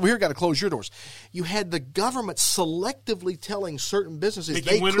you guys over here got to close your doors. You had the government selectively telling certain businesses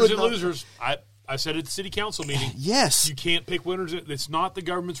picking winners and losers. I said at the city council meeting, yes, you can't pick winners. It's not the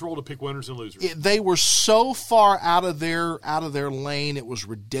government's role to pick winners and losers. They were so far out of their lane, it was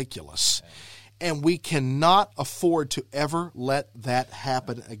ridiculous. And we cannot afford to ever let that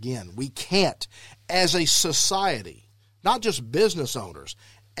happen again. We can't. As a society, not just business owners,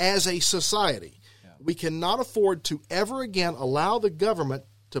 as a society, we cannot afford to ever again allow the government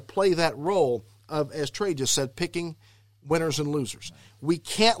to play that role of, as Trey just said, picking winners and losers. We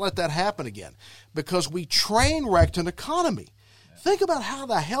can't let that happen again because we train wrecked an economy. Think about how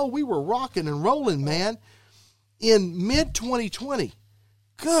the hell we were rocking and rolling, man, in mid-2020.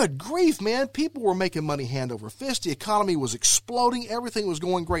 Good grief, man. People were making money hand over fist. The economy was exploding. Everything was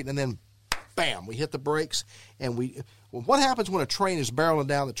going great. And then, bam, we hit the brakes. And what happens when a train is barreling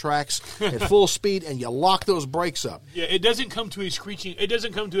down the tracks at full speed and you lock those brakes up? Yeah, it doesn't come to a screeching. It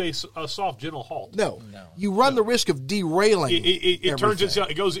doesn't come to a soft, gentle halt. No. You run the risk of derailing. It turns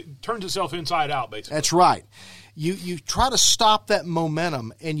itself. It turns itself inside out, basically. That's right. You try to stop that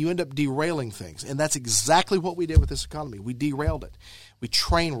momentum and you end up derailing things. And that's exactly what we did with this economy. We derailed it. We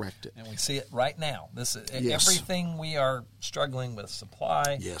train wrecked it. And we see it right now. Everything we are struggling with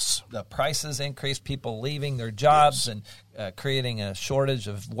supply. Yes. The prices increase, people leaving their jobs and creating a shortage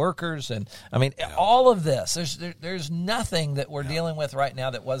of workers. And I mean, all of this, there's nothing that we're dealing with right now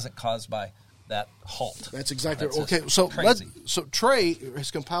that wasn't caused by that halt. That's exactly okay. So Trey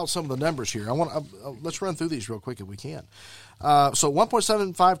has compiled some of the numbers here. Let's run through these real quick if we can. So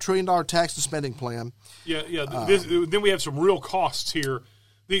 $1.75 trillion tax and spending plan. Yeah. Then we have some real costs here.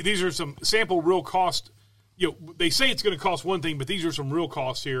 These are some sample real costs. They say it's going to cost one thing, but these are some real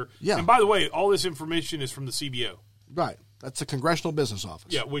costs here. Yeah. And by the way, all this information is from the CBO. Right. That's the Congressional Business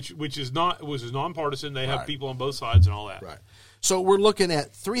Office. Yeah, which is nonpartisan. They have people on both sides and all that. Right. So we're looking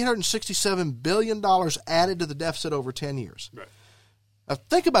at $367 billion added to the deficit over 10 years. Right. Now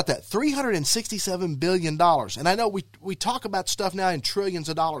think about that, $367 billion. And I know we talk about stuff now in trillions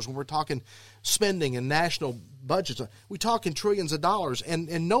of dollars when we're talking spending and national budgets. We talk in trillions of dollars, and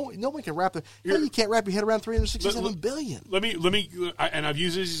no one can you can't wrap your head around $367 billion. Let me, and I've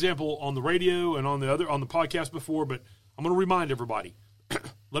used this example on the radio and on the podcast before, but I'm going to remind everybody.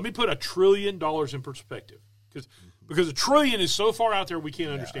 Let me put $1 trillion in perspective, because $1 trillion is so far out there we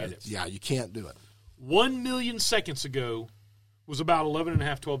can't understand it. Yeah, you can't do it. 1 million seconds ago was about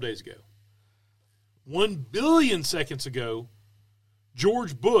 12 days ago. 1 billion seconds ago,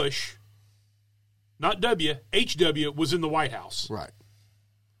 George Bush, not W, HW, was in the White House. Right.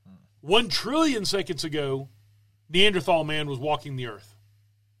 1 trillion seconds ago, Neanderthal man was walking the earth.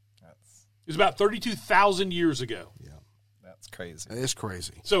 It was about 32,000 years ago. Yeah. That's crazy. It is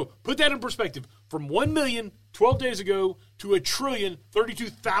crazy. So put that in perspective. From 1 million 12 days ago to $1 trillion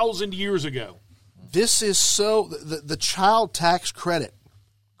 32,000 years ago. This is the child tax credit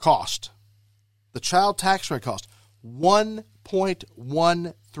cost. The child tax credit cost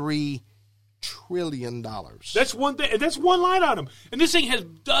 $1.13 trillion. That's one thing. That's one line item. And this thing has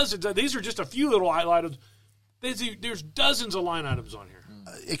dozens. These are just a few little line items. There's dozens of line items on here.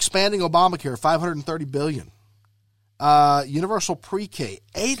 Expanding Obamacare, $530 billion. Universal pre-K,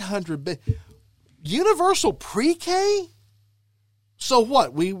 $800 billion. Universal pre-K? So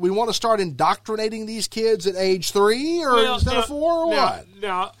what? We want to start indoctrinating these kids at age 3 or instead of 4 or what?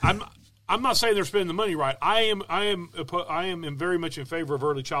 Now I'm not saying they're spending the money right. I am very much in favor of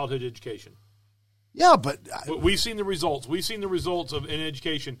early childhood education. Yeah, but we've seen the results. We've seen the results of in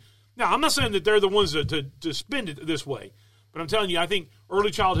education. Now, I'm not saying that they're the ones to spend it this way, but I'm telling you, I think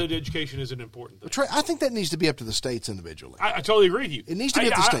early childhood education is an important thing. Trey, I think that needs to be up to the states individually. I totally agree with you. It needs to be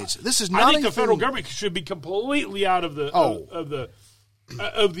up to the states. This is not. I think the federal government should be completely out of the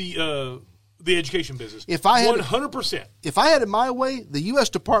the education business. If I had 100%. If I had it my way, the U.S.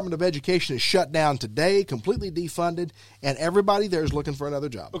 Department of Education is shut down today, completely defunded, and everybody there is looking for another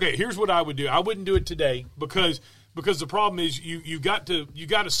job. Okay, here's what I would do. I wouldn't do it today because the problem is you got to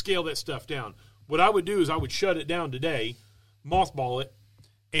scale that stuff down. What I would do is I would shut it down today, mothball it,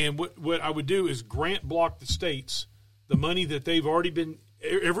 and what I would do is grant block the states the money that they've already been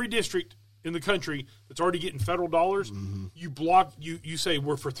every district in the country that's already getting federal dollars. Mm-hmm. You say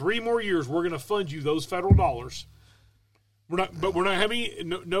we're for 3 more years we're going to fund you those federal dollars. We're not having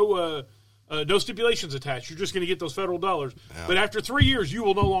no stipulations attached. You're just going to get those federal dollars. Yeah. But after 3 years, you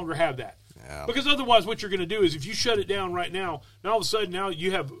will no longer have that. Yeah. Because otherwise, what you're going to do is if you shut it down right now, all of a sudden now you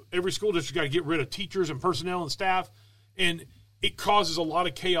have every school district got to get rid of teachers and personnel and staff, and it causes a lot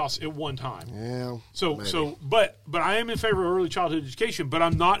of chaos at one time. Yeah. But I am in favor of early childhood education, but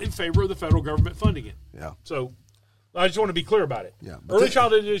I'm not in favor of the federal government funding it. Yeah. So I just want to be clear about it. Yeah. Early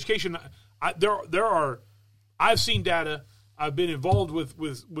childhood education, I've seen data. I've been involved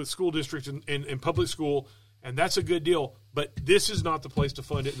with school districts and public school, and that's a good deal. But this is not the place to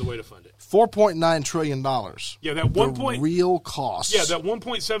fund it and the way to fund it. $4.9 trillion. Yeah, that real cost. Yeah, that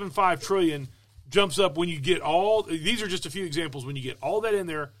 $1.75 trillion jumps up when you get all. These are just a few examples. When you get all that in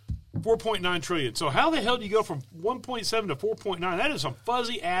there, $4.9 trillion. So how the hell do you go from 1.7 to 4.9? That is some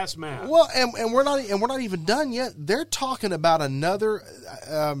fuzzy ass math. Well, and we're not even done yet. They're talking about another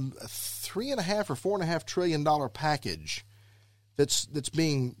 $3.5 or $4.5 trillion package that's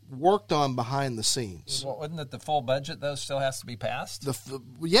being worked on behind the scenes. Well, isn't it the full budget though? Still has to be passed. All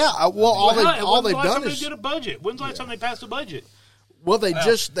they've done is they did a budget. When's the last time they passed a budget? Well, they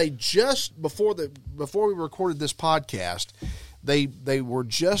just before we recorded this podcast, they were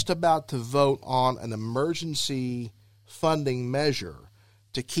just about to vote on an emergency funding measure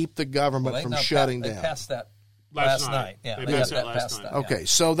to keep the government from shutting down. They passed that last night. Yeah, they passed that last night. Okay,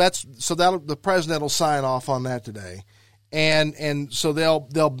 so the president will sign off on that today. And so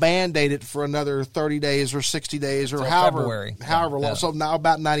they'll Band-Aid it for another 30 days or 60 days or however long. Yeah. So now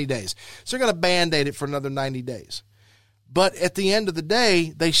about 90 days. So they're going to Band-Aid it for another 90 days. But at the end of the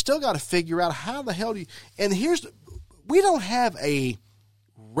day, they still got to figure out how the hell do you – and we don't have a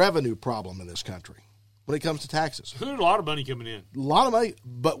revenue problem in this country when it comes to taxes. There's a lot of money coming in. A lot of money,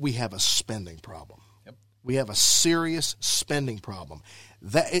 but we have a spending problem. Yep. We have a serious spending problem.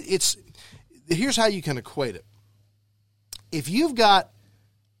 Here's how you can equate it. If you've got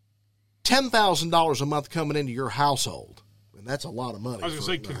 $10,000 a month coming into your household, and that's a lot of money. I was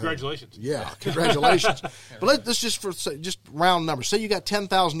going to say, congratulations. Yeah, congratulations. But let's just round numbers. Say you got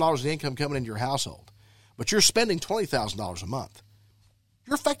 $10,000 in income coming into your household, but you're spending $20,000 a month.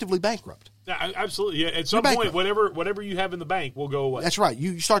 You're effectively bankrupt. Yeah, absolutely. Yeah, at some point, whatever you have in the bank will go away. That's right.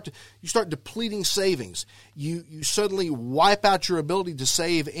 You start depleting savings. You suddenly wipe out your ability to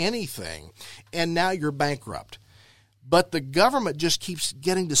save anything, and now you're bankrupt. But the government just keeps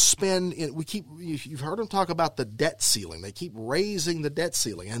getting to spend. You've heard them talk about the debt ceiling. They keep raising the debt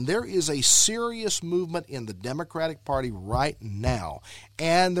ceiling. And there is a serious movement in the Democratic Party right now.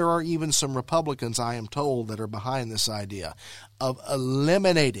 And there are even some Republicans, I am told, that are behind this idea of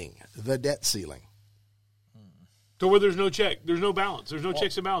eliminating the debt ceiling. So where there's no check, there's no balance, there's no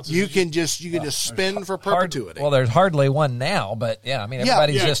checks and balances. You can just spend for perpetuity. There's hardly one now, but yeah, I mean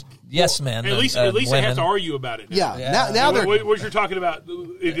everybody's just yes men. At least they have to argue about it. Now. Now what you're talking about,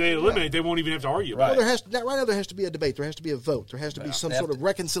 if they eliminate, they won't even have to argue about it. Right now there has to be a debate, there has to be a vote, there has to be some sort of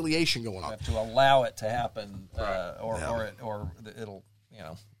reconciliation going on. Have to allow it to happen, or it'll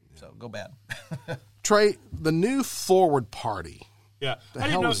so go bad. Trey, the new Forward Party. Yeah, the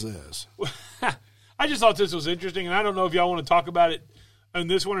hell is this? I just thought this was interesting, and I don't know if y'all want to talk about it on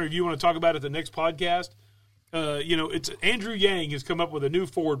this one or if you want to talk about it the next podcast. It's Andrew Yang has come up with a new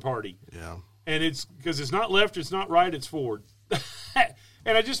Forward Party. Yeah. And it's because it's not left, it's not right, it's forward.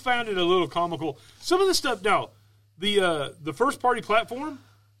 And I just found it a little comical. Some of the stuff, the first party platform,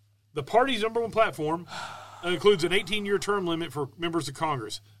 The party's number one platform includes an 18-year term limit for members of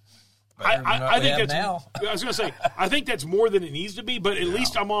Congress. I think that's now. I was going to say, I think that's more than it needs to be, but at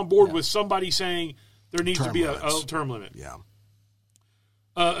least I'm on board with somebody saying there needs to be a term limit. Yeah.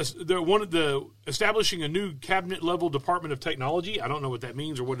 Establishing a new cabinet-level Department of Technology. I don't know what that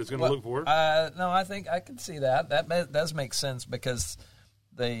means or what it's going to look for. No, I think I can see that. That does make sense because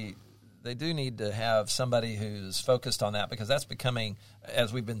they do need to have somebody who's focused on that, because that's becoming,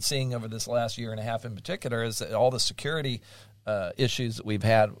 as we've been seeing over this last year and a half in particular, is that all the security issues that we've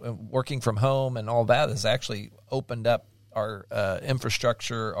had working from home and all that has actually opened up our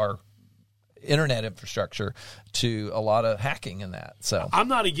infrastructure, our internet infrastructure, to a lot of hacking in that. So I'm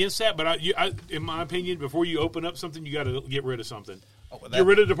not against that, but in my opinion, before you open up something, you got to get rid of something. Get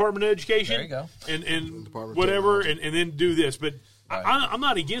rid of the Department of Education. There you go. And whatever, and then do this. But right. I'm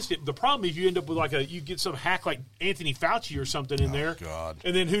not against it. The problem is you end up with you get some hack like Anthony Fauci or something in there. God.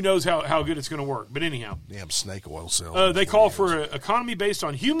 And then who knows how good it's going to work. But anyhow. Damn snake oil sales. They call for an economy based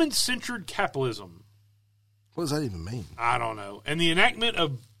on human-centered capitalism. What does that even mean? I don't know. And the enactment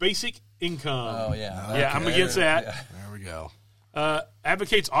of basic income. Oh, yeah. Okay. Yeah, I'm against that. Yeah. There we go.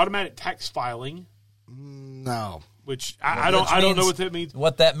 Advocates automatic tax filing. No. Which I don't know what that means.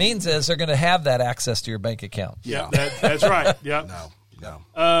 What that means is they're going to have that access to your bank account. Yeah, that's right. Yeah.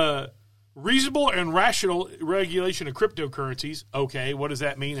 No. Reasonable and rational regulation of cryptocurrencies. Okay, what does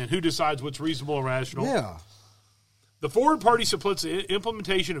that mean? And who decides what's reasonable and rational? Yeah. The Forward Party supports the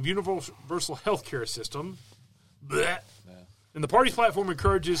implementation of universal health care system. Blech. Yeah. And the party's platform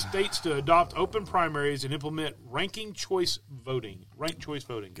encourages states to adopt open primaries and implement ranked choice voting.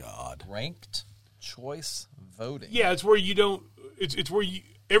 God. Ranked choice voting. Yeah, it's where you don't. It's where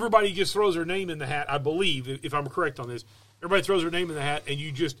everybody just throws their name in the hat. I believe, if I'm correct on this, everybody throws their name in the hat, and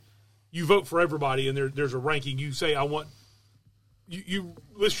you vote for everybody, and there's a ranking. You say, I want. You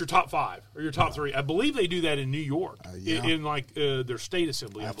list your top 5 or your top 3. I believe they do that in New York, in their state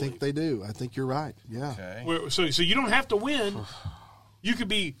assembly. I think they do. I think you're right. Yeah. Okay. So you don't have to win. You could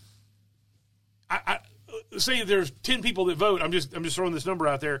be. I say there's 10 people that vote. I'm just throwing this number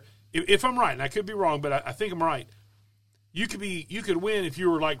out there. If I'm right, and I could be wrong, but I think I'm right. You could win if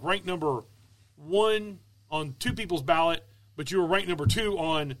you were ranked number 1 on 2 people's ballot, but you were ranked number 2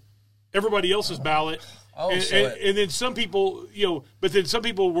 on everybody else's ballot. And then some people, but then some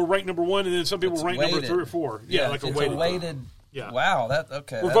people were ranked number 1, and then some people were ranked number 3 or 4. Yeah, it's a weighted. Yeah. Wow.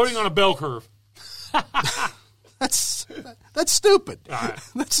 We're voting on a bell curve. That's stupid. Right.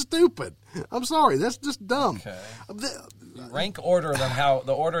 That's stupid. I'm sorry. That's just dumb. Okay. Rank order them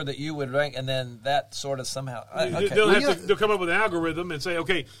the order that you would rank, and then that sort of somehow. Okay. They'll come up with an algorithm and say,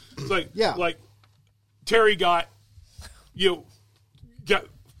 okay, it's like Terry got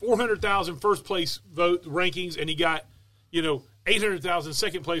 400,000 first place vote rankings, and he got 800,000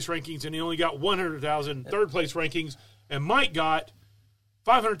 second place rankings, and he only got 100,000 third place rankings, and Mike got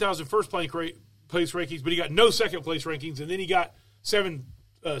 500,000 first place rankings, but he got no second place rankings, and then he got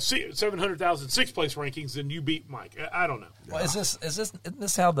 700,000 sixth place rankings, and you beat Mike. I don't know. Well, isn't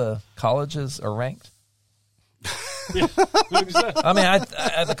this how the colleges are ranked? Yeah. I mean,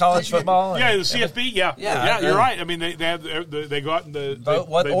 at the college football. The CFP. Yeah. You're right. I mean, they go out and vote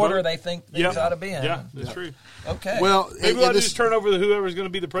what order they think things ought to be in. Yeah, that's true. Okay. Well, maybe we'll just turn over whoever's going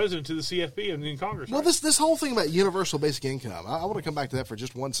to be the president to the CFP and in Congress. Well, right? this whole thing about universal basic income, I want to come back to that for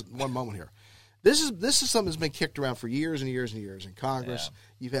just one moment here. This is something that's been kicked around for years and years and years in Congress.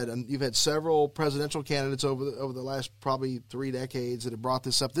 Yeah. You've had several presidential candidates over the last probably 3 decades that have brought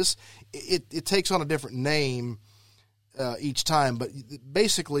this up. It takes on a different name each time, but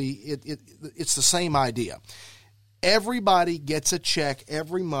basically it's the same idea. Everybody gets a check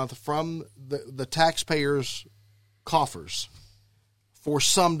every month from the taxpayers' coffers for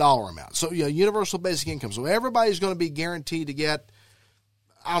some dollar amount. So universal basic income. So everybody's going to be guaranteed to get,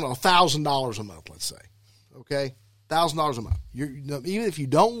 I don't know, $1,000 a month, let's say. Okay? $1,000 a month. Even if you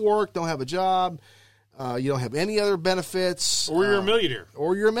don't work, don't have a job, you don't have any other benefits. Or you're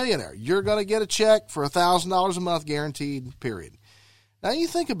a millionaire. You're going to get a check for $1,000 a month guaranteed, period. Now, you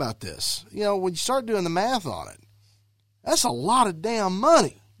think about this. When you start doing the math on it, that's a lot of damn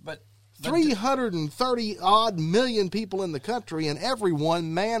money. But 330-odd million people in the country, and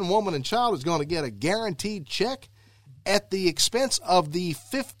everyone, man, woman, and child, is going to get a guaranteed check at the expense of the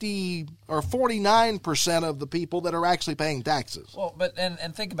 50 or 49% of the people that are actually paying taxes. Well, but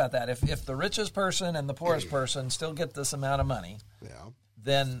and think about that. If the richest person and the poorest person still get this amount of money,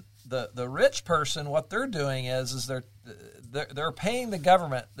 then the rich person, what they're doing is they're paying the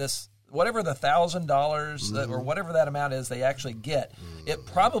government this, whatever the $1,000 or whatever that amount is they actually get. It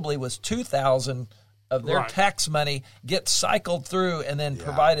probably was $2,000 of their tax money gets cycled through and then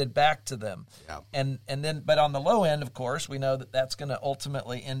provided back to them. Yeah. And then, but on the low end, of course, we know that that's going to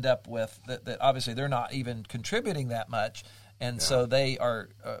ultimately end up with that obviously they're not even contributing that much. And so they are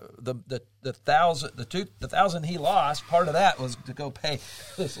the $1,000 he lost. Part of that was to go pay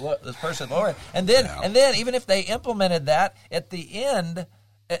this person lower. And then even if they implemented that at the end,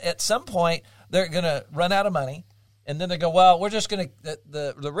 at some point they're going to run out of money. And then they go, well, we're just going to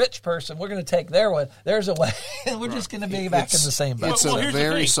the rich person. We're going to take their one. There's a way. We're just going to be back in the same boat. It's a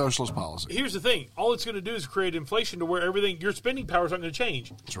very socialist policy. Here's the thing: all it's going to do is create inflation to where your spending power is not going to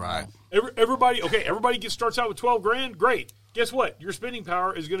change. That's right. Everybody starts out with $12,000. Great. Guess what? Your spending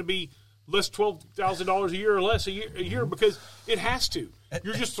power is going to be less $12,000 a year or less a year because it has to.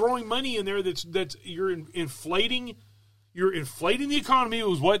 You're just throwing money in there that's you're inflating. You're inflating the economy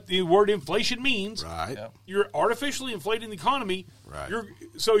is what the word inflation means. Right. Yep. You're artificially inflating the economy. Right.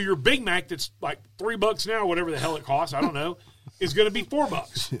 So your Big Mac that's like $3 now, whatever the hell it costs, I don't know, is going to be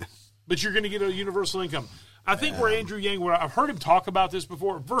 $4. But you're going to get a universal income. I think where Andrew Yang, I've heard him talk about this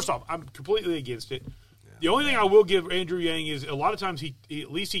before. First off, I'm completely against it. The only thing I will give Andrew Yang is a lot of times he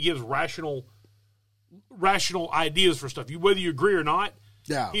at least he gives rational ideas for stuff. Whether you agree or not.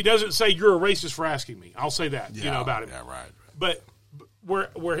 Yeah. He doesn't say you're a racist for asking me. I'll say that, about him. Yeah, right. But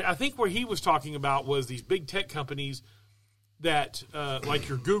where I think where he was talking about was these big tech companies that like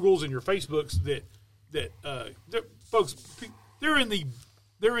your Googles and your Facebooks that folks they're in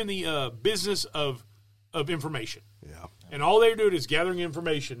the business of information. Yeah. And all they're doing is gathering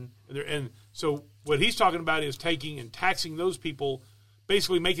information, and so what he's talking about is taking and taxing those people,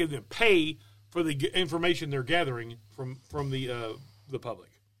 basically making them pay for the information they're gathering from the public.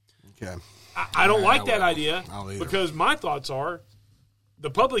 Okay. I don't like that idea because my thoughts are the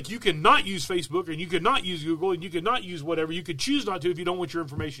public, you cannot use Facebook and you cannot use Google and you cannot use whatever. You could choose not to if you don't want your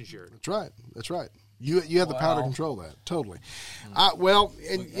information shared. That's right. You have the power to control that. Totally.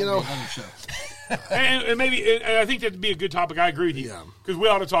 And maybe I think that'd be a good topic. I agree with you. Yeah. Because we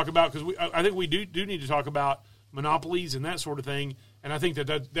ought to talk about, I think we do need to talk about monopolies and that sort of thing. And I think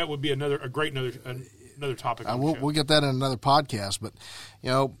that would be another topic. We'll get that in another podcast. But,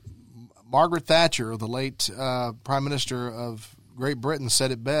 Margaret Thatcher, the late Prime Minister of Great Britain,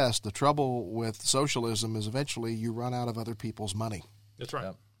 said it best. The trouble with socialism is eventually you run out of other people's money. That's right.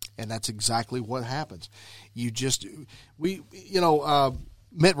 Yep. And that's exactly what happens.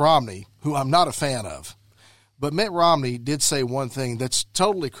 Mitt Romney, who I'm not a fan of, but Mitt Romney did say one thing that's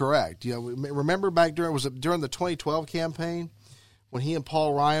totally correct. Remember back during the 2012 campaign when he and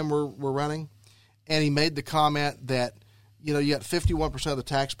Paul Ryan were running, and he made the comment that you got 51% of the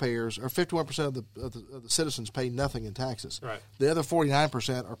taxpayers or 51% of the citizens pay nothing in taxes. Right. The other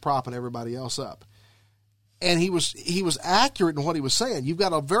 49% are propping everybody else up. And he was accurate in what he was saying. You've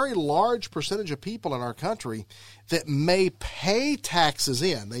got a very large percentage of people in our country that may pay taxes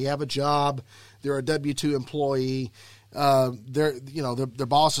in. They have a job. They're a W-2 employee. Their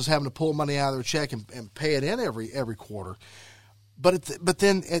boss is having to pull money out of their check and pay it in every quarter. But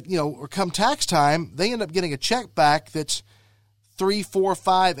then come tax time, they end up getting a check back that's 3, 4,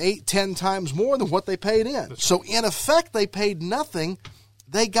 5, 8, 10 times more than what they paid in. So in effect, they paid nothing.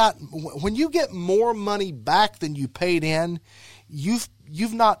 When you get more money back than you paid in, you've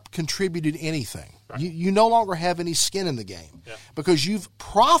not contributed anything. Right. You no longer have any skin in the game because you've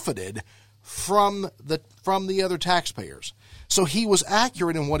profited from the other taxpayers. So he was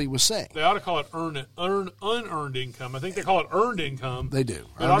accurate in what he was saying. They ought to call it unearned income. I think they call it earned income. They do.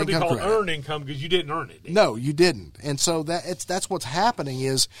 It ought to be called earned income because you didn't earn it. No, you didn't. And so that's what's happening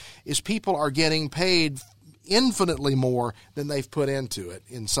is people are getting paid infinitely more than they've put into it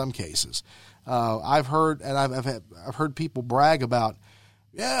in some cases. I've heard people brag about,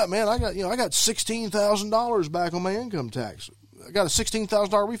 yeah, man, I got $16,000 back on my income tax. I got a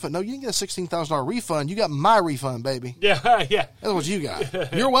 $16,000 refund. No, you didn't get a $16,000 refund. You got my refund, baby. Yeah. That's what you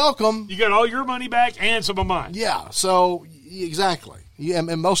got. You're welcome. You got all your money back and some of mine. Yeah. So exactly. Yeah,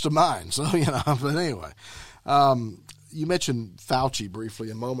 and most of mine. So But anyway, you mentioned Fauci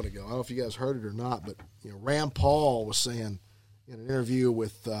briefly a moment ago. I don't know if you guys heard it or not, but Rand Paul was saying in an interview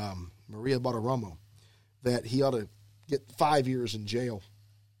with Maria Bartiromo that he ought to get 5 years in jail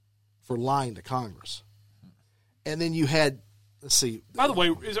for lying to Congress. And then you had, let's see. By the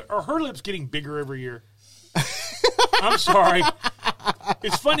way, are her lips getting bigger every year? I'm sorry.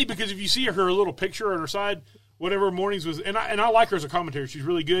 It's funny because if you see her little picture on her side, whatever mornings was, and I like her as a commentator. She's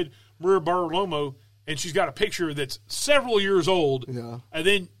really good. Maria Bartiromo. And she's got a picture that's several years old. Yeah. And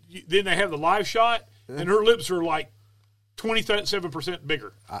then they have the live shot, and her lips are like 27%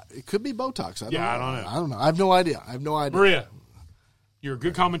 bigger. It could be Botox. I don't know. I don't know. I have no idea. Maria, you're a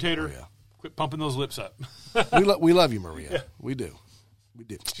good commentator. Maria. Quit pumping those lips up. we love you, Maria. Yeah. We do. We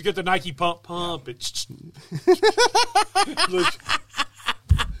do. You get the Nike pump. It.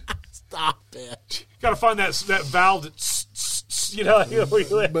 Stop it. Got to find that valve that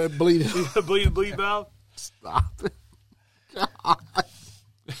bleed valve. Stop it. God.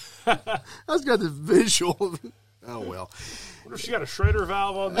 I just got this visual. Oh well. I wonder if she got a shredder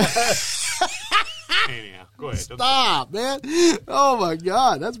valve on that. Anyhow, go ahead. Stop, man. Oh my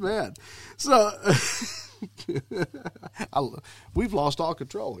God, that's bad. So we've lost all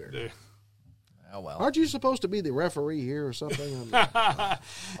control here. Yeah. Oh well. Aren't you supposed to be the referee here or something?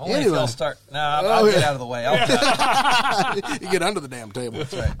 Only if you'll start. No, I'll get out of the way. You get under the damn table.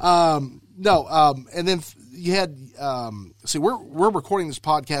 That's right. And then you had. See, we're recording this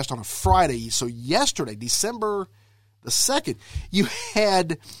podcast on a Friday, so yesterday, December the 2nd, you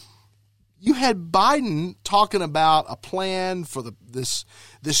had Biden talking about a plan for this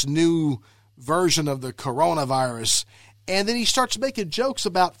new version of the coronavirus. And then he starts making jokes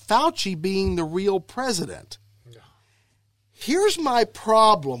about Fauci being the real president. Here's my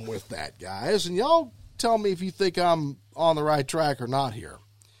problem with that, guys, and y'all tell me if you think I'm on the right track or not here.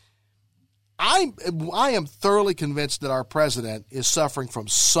 I am thoroughly convinced that our president is suffering from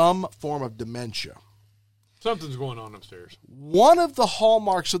some form of dementia. Something's going on upstairs. One of the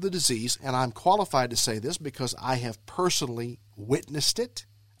hallmarks of the disease, and I'm qualified to say this because I have personally witnessed it,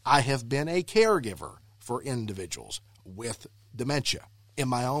 I have been a caregiver for individuals with dementia in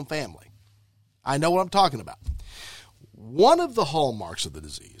my own family. I know what I'm talking about. One of the hallmarks of the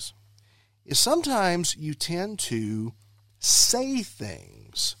disease is sometimes you tend to say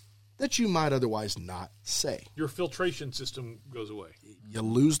things that you might otherwise not say. Your filtration system goes away. You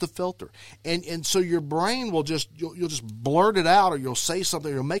lose the filter. And so your brain will you'll just blurt it out, or you'll say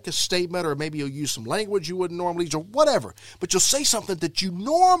something, or you'll make a statement, or maybe you'll use some language you wouldn't normally use, or whatever. But you'll say something that you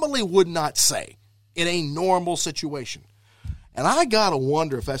normally would not say in a normal situation. And I got to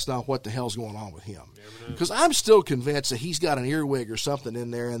wonder if that's not what the hell's going on with him. Because I'm still convinced that he's got an earwig or something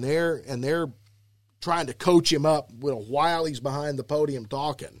in there, and they're trying to coach him up while he's behind the podium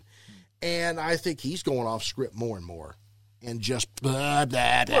talking. And I think he's going off script more and more. And just blah,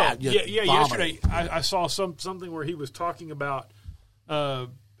 blah, blah. Yesterday I saw something where he was talking about, and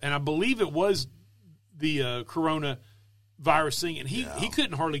I believe it was the corona virus thing, and he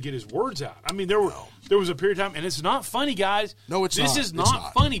couldn't hardly get his words out. I mean, there was a period of time, and it's not funny, guys. No, it's not. This is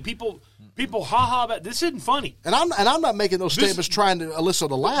not funny. People ha-ha about this. Isn't funny. And I'm not making those statements trying to elicit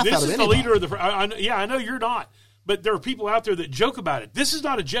a laugh out of anybody. This is the leader of the. I know you're not. But there are people out there that joke about it. This is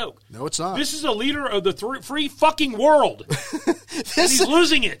not a joke. No, it's not. This is a leader of the free fucking world. And he's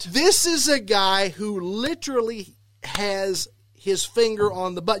losing it. This is a guy who literally has his finger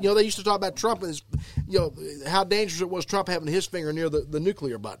on the button. They used to talk about Trump and how dangerous it was Trump having his finger near the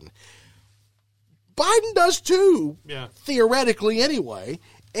nuclear button. Biden does too, theoretically anyway.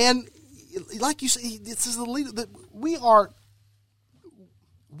 And like you say, this is the leader that we are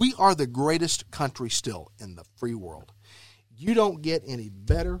the greatest country still in the free world. You don't get any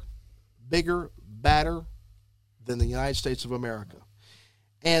better, bigger, badder than the United States of America.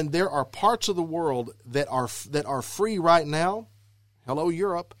 And there are parts of the world that are free right now, hello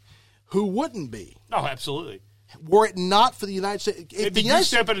Europe, who wouldn't be. Oh, absolutely. Were it not for the United States. If you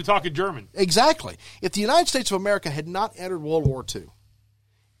step in and talking German. Exactly. If the United States of America had not entered World War II,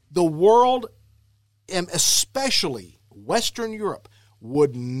 the world, and especially Western Europe,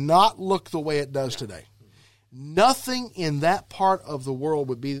 would not look the way it does today. Nothing in that part of the world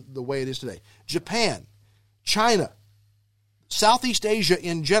would be the way it is today. Japan, China, Southeast Asia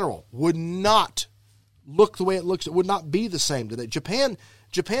in general would not look the way it looks. It would not be the same today. Japan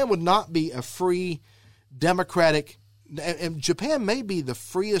would not be a free, democratic, and Japan may be the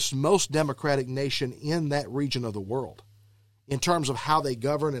freest, most democratic nation in that region of the world in terms of how they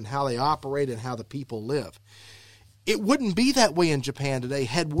govern and how they operate and how the people live. It wouldn't be that way in Japan today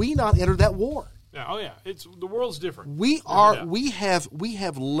had we not entered that war. Oh yeah, the world's different. We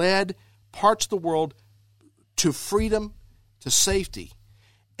have led parts of the world to freedom, to safety,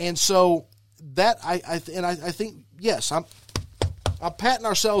 and so that I think yes, I'm patting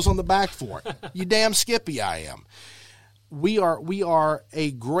ourselves on the back for it. You damn Skippy, I am. We are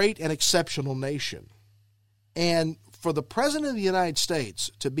a great and exceptional nation, and for the President of the United States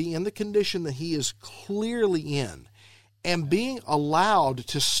to be in the condition that he is clearly in, and being allowed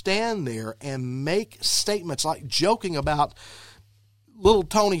to stand there and make statements like joking about little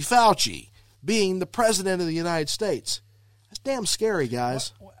Tony Fauci being the President of the United States, that's damn scary,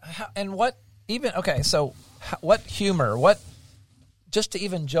 guys. So what humor, just to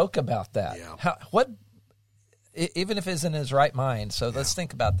even joke about that? Yeah. even if he's in his right mind. So let's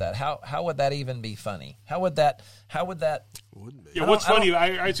think about that. How would that even be funny? How would that? Wouldn't be. Yeah, what's funny?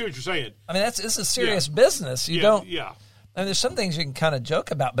 I see what you're saying. I mean, it's a serious business. You don't. Yeah. I mean, there's some things you can kind of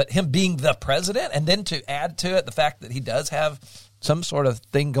joke about, but him being the president, and then to add to it the fact that he does have some sort of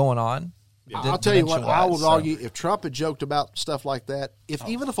thing going on. Yeah. I'll tell you what, I would argue if Trump had joked about stuff like that,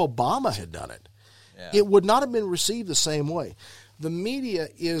 even if Obama had done it, it would not have been received the same way. The media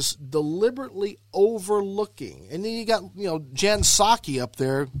is deliberately overlooking, and then you got Jen Psaki up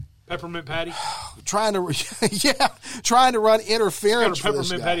there, Peppermint Patty, trying to run interference for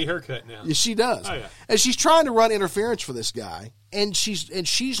this guy. Peppermint Patty haircut now. Yeah, she does, and she's trying to run interference for this guy, and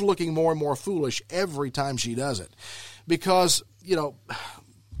she's looking more and more foolish every time she does it, because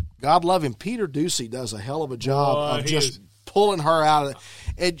God love him, Peter Doocy does a hell of a job of just pulling her out of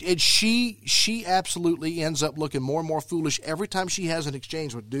it. And she absolutely ends up looking more and more foolish every time she has an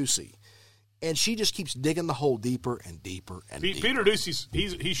exchange with Doocy. And she just keeps digging the hole deeper and deeper and deeper. Peter Doocy's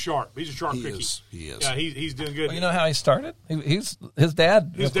he's sharp. He's a sharp cookie. He is. Yeah, he's doing good. Well, you know how he started? He's his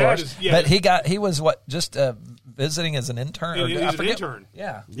dad. His of dad course, is. Yeah. But he was just visiting as an intern. He's an intern.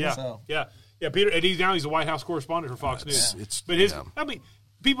 Yeah. Yeah. So. Yeah. Peter, and he's the White House correspondent for Fox News. I mean,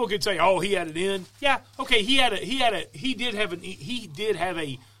 people could say, "Oh, he had it in." Yeah, okay, he did have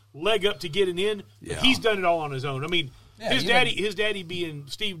a leg up to get it in. But he's done it all on his own. I mean, his daddy being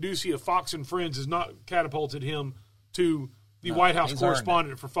Steve Doocy of Fox and Friends has not catapulted him to the White House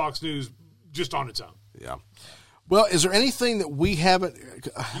correspondent for Fox News just on its own. Yeah. Well, is there anything that we haven't?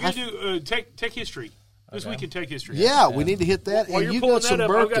 You got to do tech history. This week in tech history. Yeah, we need to hit that. While and you're pulling got some that up,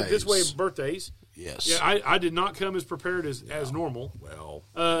 birthdays. I've got this way of birthdays. Yes. Yeah, I did not come as prepared as normal. Well,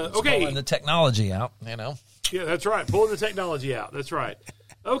 okay. Pulling the technology out, Yeah, that's right. Pulling the technology out. That's right.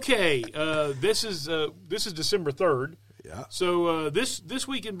 Okay. This is December 3rd. Yeah. So this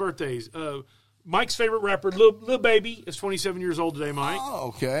week in birthdays, Mike's favorite rapper, Lil Baby, is 27 years old today. Mike. Oh,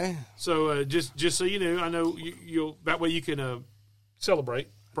 okay. So just so you know, I know you'll that way you can celebrate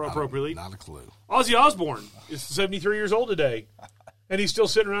appropriately. Not a clue. Ozzy Osbourne is 73 years old today, and he's still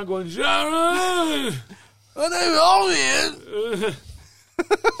sitting around going, "The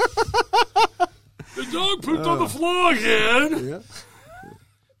dog pooped on the floor again." Yeah.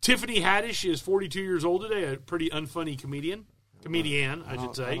 Tiffany Haddish is 42 years old today, a pretty unfunny comedian, I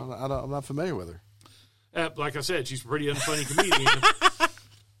should say. I'm not familiar with her. Like I said, she's a pretty unfunny comedian.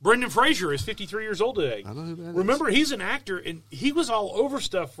 Brendan Fraser is 53 years old today. I know who that is. Remember, he's an actor, and he was all over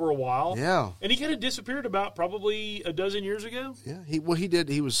stuff for a while. Yeah. And he kind of disappeared about probably a dozen years ago. Yeah. He did.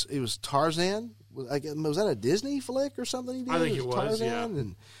 He was Tarzan. Was that a Disney flick or something he did? I think it was,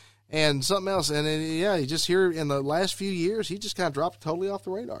 Tarzan and something else. And then, he just here in the last few years, he just kind of dropped totally off the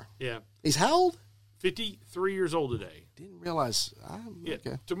radar. Yeah. He's how old? 53 years old today. Didn't realize.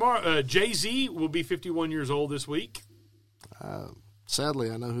 Okay. Tomorrow, Jay-Z will be 51 years old this week. Sadly,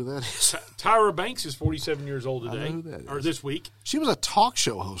 I know who that is. Tyra Banks is 47 years old today. I know who that is. Or this week. She was a talk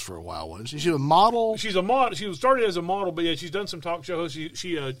show host for a while, wasn't she? She was a model. She's a model. She started as a model, but she's done some talk show hosts.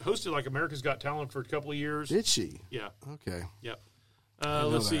 She hosted like America's Got Talent for a couple of years. Did she? Yeah. Okay. Yep.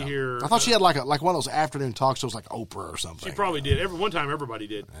 Let's see here. I thought she had like one of those afternoon talk shows like Oprah or something. She probably did. One time everybody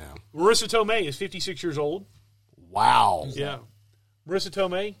did. Yeah. Marissa Tomei is 56 years old. Wow. Yeah. Marissa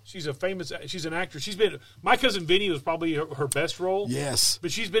Tomei, she's an actress. My Cousin Vinny was probably her best role. Yes.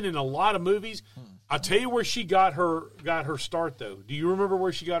 But she's been in a lot of movies. I'll tell you where she got her start, though. Do you remember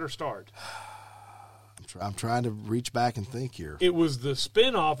where she got her start? I'm trying to reach back and think here. It was the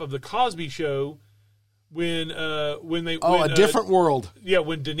spinoff of the Cosby Show when they A Different World. Yeah,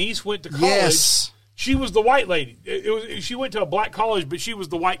 when Denise went to college. Yes. She was the white lady. She went to a black college, but she was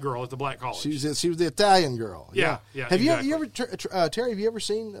the white girl at the black college. She was the Italian girl. Yeah. Have exactly. you ever Terry? Have you ever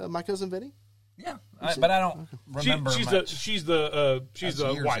seen My Cousin Vinny? Yeah, but I don't remember. She's the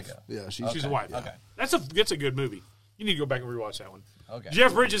wife. Ago. Yeah, she's the wife. Yeah. Okay, that's a good movie. You need to go back and rewatch that one. Okay.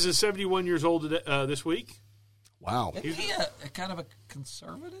 Jeff Bridges is 71 years old today, this week. Wow. Isn't he a kind of a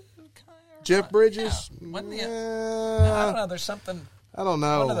conservative kind? Jeff Bridges. Yeah. Wasn't he I don't know. There's something. I don't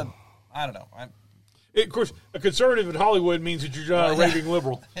know. I don't know. Of course, a conservative in Hollywood means that you're not a raving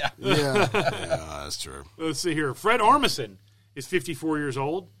liberal. Yeah, that's true. Let's see here. Fred Armisen is 54 years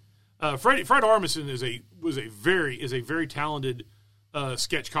old. Fred Armisen was a very talented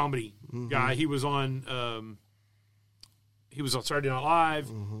sketch comedy guy. He was on Saturday Night Live.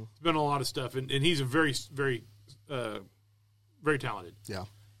 He's been on a lot of stuff, and he's a very talented. Yeah.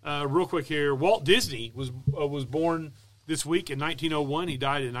 Real quick here, Walt Disney was born this week in 1901. He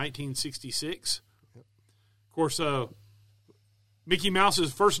died in 1966. Of course, Mickey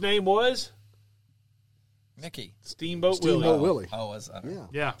Mouse's first name was Mickey Steamboat Willie. Willie. Oh, was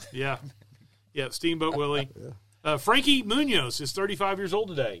Yeah. Yeah, Steamboat Willie. Frankie Munoz is 35 years old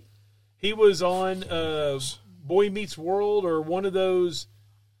today. He was on Boy Meets World or one of those.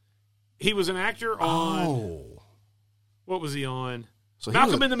 He was an actor on. What was he on? So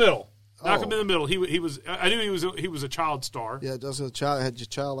Malcolm in the Middle. Malcolm in the Middle. He was. I knew he was a child star. Yeah, it does. Had your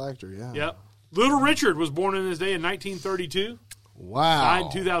child actor. Yeah. Yep. Little Richard was born in his day in 1932. Wow. Died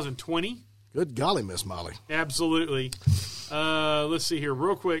in 2020. Good golly, Miss Molly. Absolutely. Let's see here,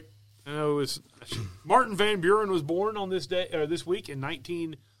 real quick. I know it was Martin Van Buren was born on this day, this week in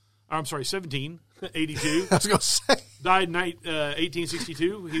 1782. I was going to say. Died in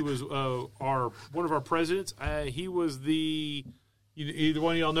 1862. He was one of our presidents. He was the. Either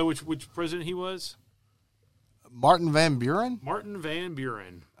one of y'all know which president he was? Martin Van Buren. Martin Van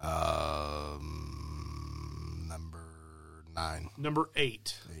Buren. Number 9. Number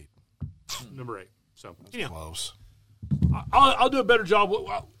 8. Number 8. So close. I'll do a better job.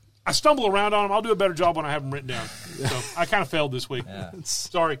 I stumble around on them. I'll do a better job when I have them written down. So I kind of failed this week. Yeah.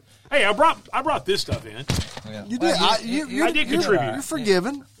 Sorry. Hey, I brought this stuff in. Yeah. You did. I did contribute. You're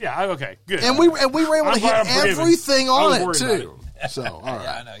forgiven. Yeah. Okay. Good. And we were able to hit everything on it too. So all right.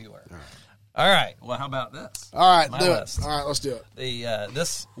 Yeah, I know you were. All right. Well, how about this? All right, do it. All right, let's do it.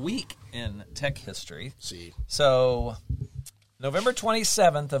 This week in tech history. See. So, November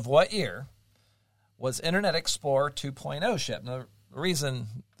 27th of what year was Internet Explorer 2.0 shipped? Now, the reason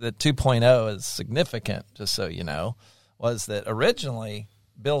that 2.0 is significant, just so you know, was that originally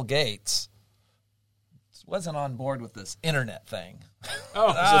Bill Gates wasn't on board with this internet thing. Oh,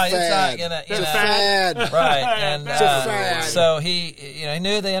 it's a fad. Right, and so he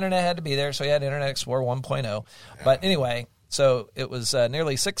knew the internet had to be there, so he had Internet Explorer 1.0. But anyway, so it was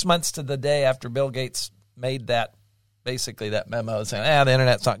nearly 6 months to the day after Bill Gates made that memo saying, the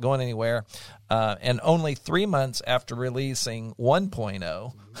internet's not going anywhere, and only 3 months after releasing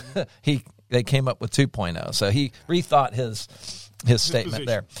 1.0, they came up with 2.0. So he rethought his statement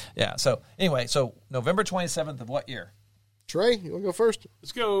there. Yeah. So anyway, November 27th of what year? Trey, you want to go first?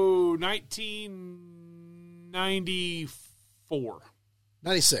 Let's go 1994.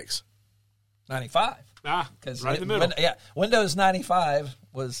 96. 95. Because right in the middle. Windows 95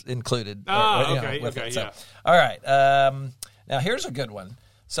 was included. Okay, yeah. All right. Now here's a good one.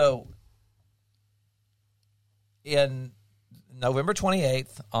 So in November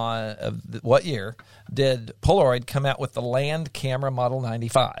 28th of what year did Polaroid come out with the Land Camera Model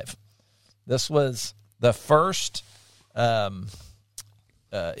 95? This was the first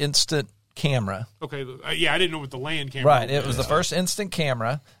instant camera. Okay, I didn't know what the Land Camera. Right, it was the first instant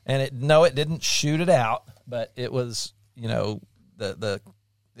camera, and it didn't shoot it out, but it was you had a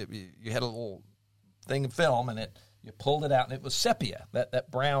little thing of film, and you pulled it out, and it was sepia, that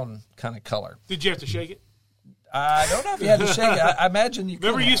brown kind of color. Did you have to shake it? I don't know if you had to shake it. I imagine you.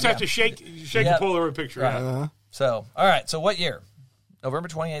 Remember, you used to have to shake the Polaroid picture. Right. Uh-huh. So, all right. So, what year? November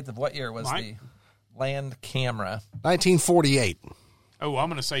 28th of what year was the Land Camera? 1948. Oh, I'm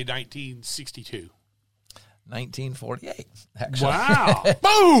going to say 1962. 1948. Actually. Wow!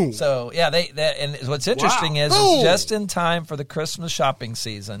 Boom. So and what's interesting is just in time for the Christmas shopping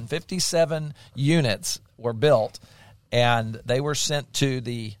season, 57 units were built, and they were sent to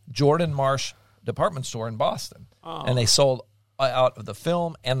the Jordan Marsh department store in Boston, and they sold out of the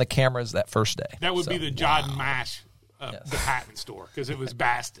film and the cameras that first day. That would be the Jordan Marsh department store because it was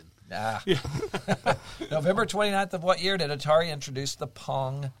Boston. November 29th of what year did Atari introduce the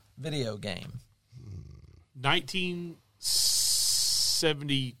Pong video game?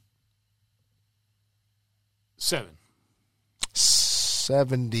 1977.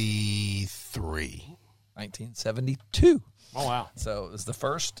 73. 1972. Oh, wow. So it was the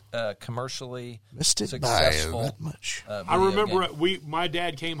first commercially successful that much. I remember my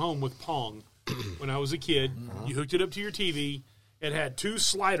dad came home with Pong when I was a kid. Mm-hmm. You hooked it up to your TV. It had 2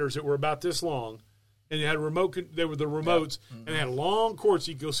 sliders that were about this long, and it had a remote. They were the remotes, and it had a long cord so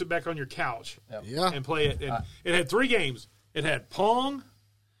you could go sit back on your couch and play it. And it had 3 games. It had Pong,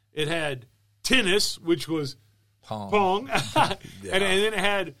 it had tennis, which was Pong, and then it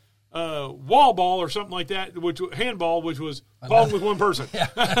had wall ball or something like that, handball, which was Pong with one person.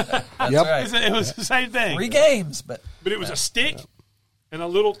 That's right. It was the same thing. 3 games, but it was a stick. And a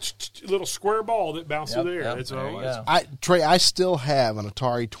little square ball that bounced through the air. That's what it was. Trey, I still have an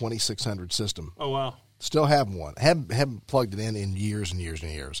Atari 2600 system. Oh, wow. Still have one. Haven't plugged it in years and years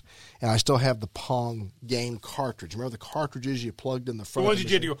and years. And I still have the Pong game cartridge. Remember the cartridges you plugged in the front? The ones you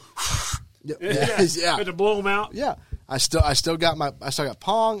had to go. Yeah. Had to blow them out. Yeah. I still got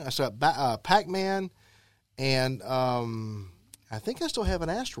Pong. I still got Pac-Man, and I think I still have an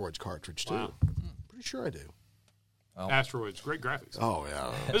Asteroids cartridge too. Wow. Pretty sure I do. Asteroids, great graphics. Oh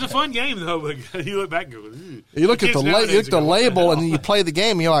yeah, it was a fun game though. But you look back and go, "Ew." You look at the label, and then you play the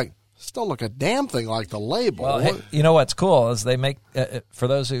game. And you're like, still look a damn thing like the label. Well, hey, you know what's cool is they make for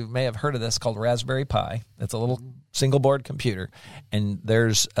those who may have heard of this, called Raspberry Pi. It's a little single board computer, and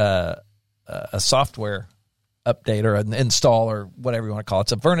there's a software update or an install or whatever you want to call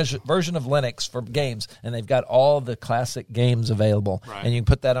it. It's a version of Linux for games, and they've got all the classic games available. Right. And you can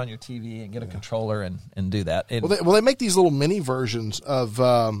put that on your TV and get a controller and do that. Well, they make these little mini versions of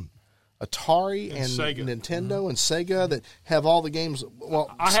Atari and Sega. Nintendo and Sega that have all the games. Well,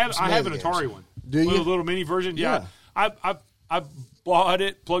 I have an games. Atari one. Do you? A little mini version. Yeah. I bought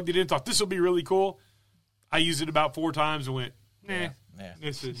it, plugged it in, thought this will be really cool. I used it about 4 times and went, nah. Yeah.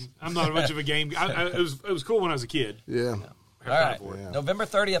 I'm not much of a game. It was cool when I was a kid. Yeah. All right. November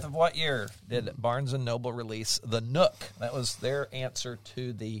 30th of what year did Barnes & Noble release the Nook? That was their answer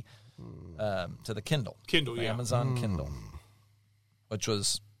to the Kindle. Kindle, yeah. Amazon Kindle, which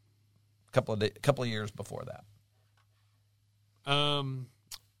was a couple of years before that.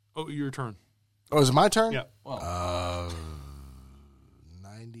 Your turn. Oh, is it my turn? Yeah. Well,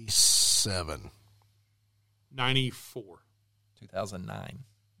 97. 94. 2009.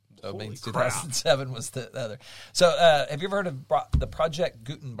 So it Holy means crap. 2007 was the other. So have you ever heard of the Project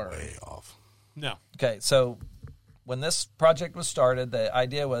Gutenberg? Way off. No. Okay, so when this project was started, the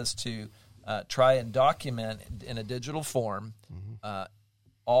idea was to try and document in a digital form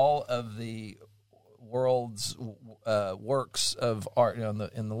all of the world's works of art,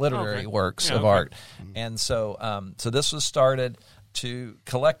 in the literary works of art. And so so this was started to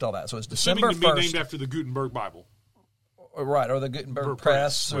collect all that. So it's December 1st. Assuming to be named after the Gutenberg Bible. Right, or the Gutenberg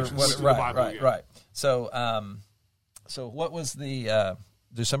Press, or what? Right. So, so what was the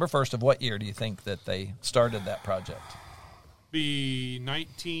December 1st of what year do you think that they started that project?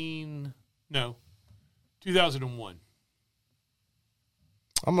 2001.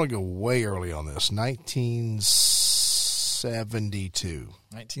 I'm going to go way early on this. 1972.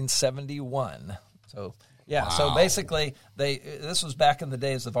 1971. So. Yeah, wow. So basically, this was back in the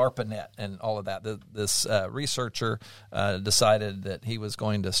days of ARPANET and all of that. This researcher decided that he was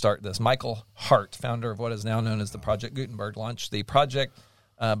going to start this. Michael Hart, founder of what is now known as the Project Gutenberg, launched the project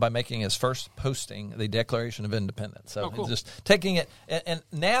by making his first posting, the Declaration of Independence. So cool. Just taking it, and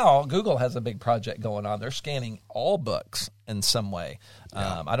now Google has a big project going on. They're scanning all books in some way.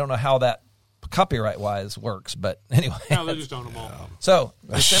 Yeah. I don't know how that copyright-wise works, but anyway. No, they just own them all. So,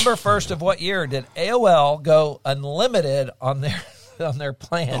 December 1st of what year did AOL go unlimited on their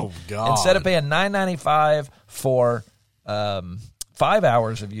plan? Oh, God. Instead of paying $9.95 for 5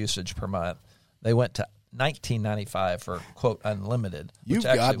 hours of usage per month, they went to $19.95 for, quote, unlimited. You've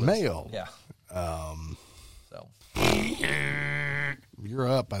got mail. Yeah. So. You're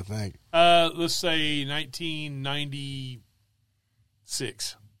up, I think. Let's say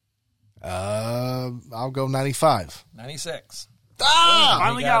 1996. I'll go 95. 96.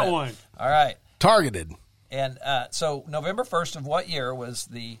 Finally got it. one. All right. Targeted. And so November 1st of what year was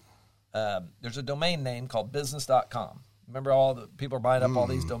there's a domain name called business.com. Remember all the people are buying up all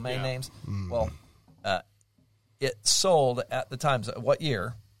these domain names? Well, it sold at the time. So what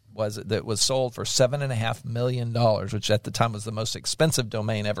year was it that was sold for $7.5 million, which at the time was the most expensive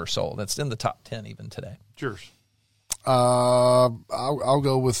domain ever sold. It's in the top 10 even today. Cheers. I'll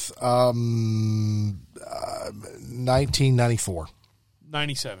go with 1994.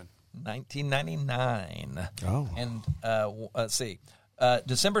 97. 1999. Oh. And let's see.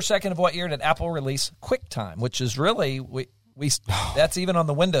 December 2nd of what year did Apple release QuickTime, which is really we that's even on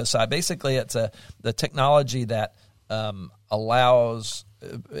the Windows side. Basically, it's the technology that allows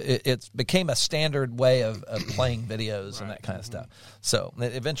it became a standard way of playing videos and that kind of stuff. So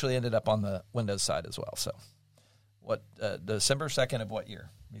it eventually ended up on the Windows side as well. So what December 2nd of what year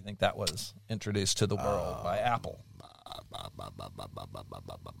do you think that was introduced to the world by Apple?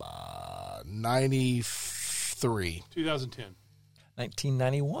 93. 2010.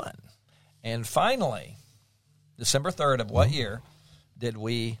 1991. And finally, December 3rd of what year did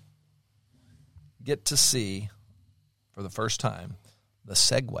we get to see for the first time the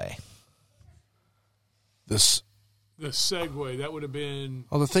Segway? The Segway, that would have been...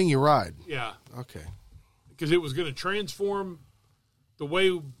 Oh, the thing you ride. Yeah. Okay. Because it was going to transform the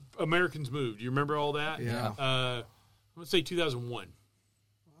way Americans moved. You remember all that? Yeah. Let's say 2001.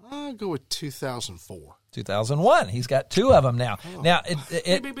 I'll go with 2004. 2001. He's got two of them now. Oh. Now,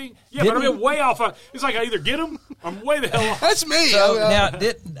 yeah, but I'm way off. It's like I either get them, I'm way the hell off. That's me. So now,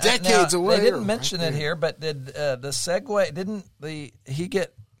 decades away. They didn't mention it here, but did the Segway? He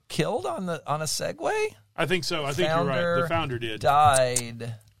get killed on a Segway? I think so. I think you're right. The founder did.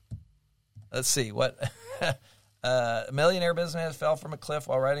 Died. Let's see what. millionaire businessman fell from a cliff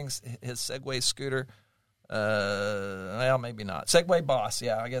while riding his Segway scooter. Well, maybe not. Segway boss.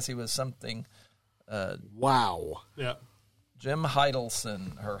 Yeah, I guess he was something. Wow. Yeah. Jim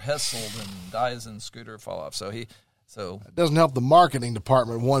Heidelson, her Hesseled and dies in scooter fall off. So it doesn't help the marketing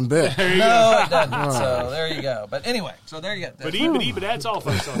department one bit. No, it doesn't. So there you go. But anyway, so there you go. But that's all,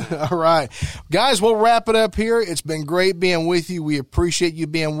 folks. On that. All right, guys, we'll wrap it up here. It's been great being with you. We appreciate you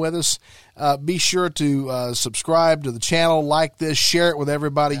being with us. Be sure to subscribe to the channel, like this, share it with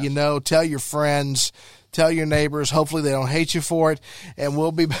everybody you know, tell your friends. Tell your neighbors. Hopefully they don't hate you for it. And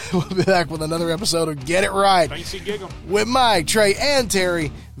we'll be back with another episode of Get It Right with Mike, Trey, and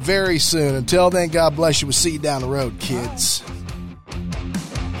Terry very soon. Until then, God bless you. We'll see you down the road, kids.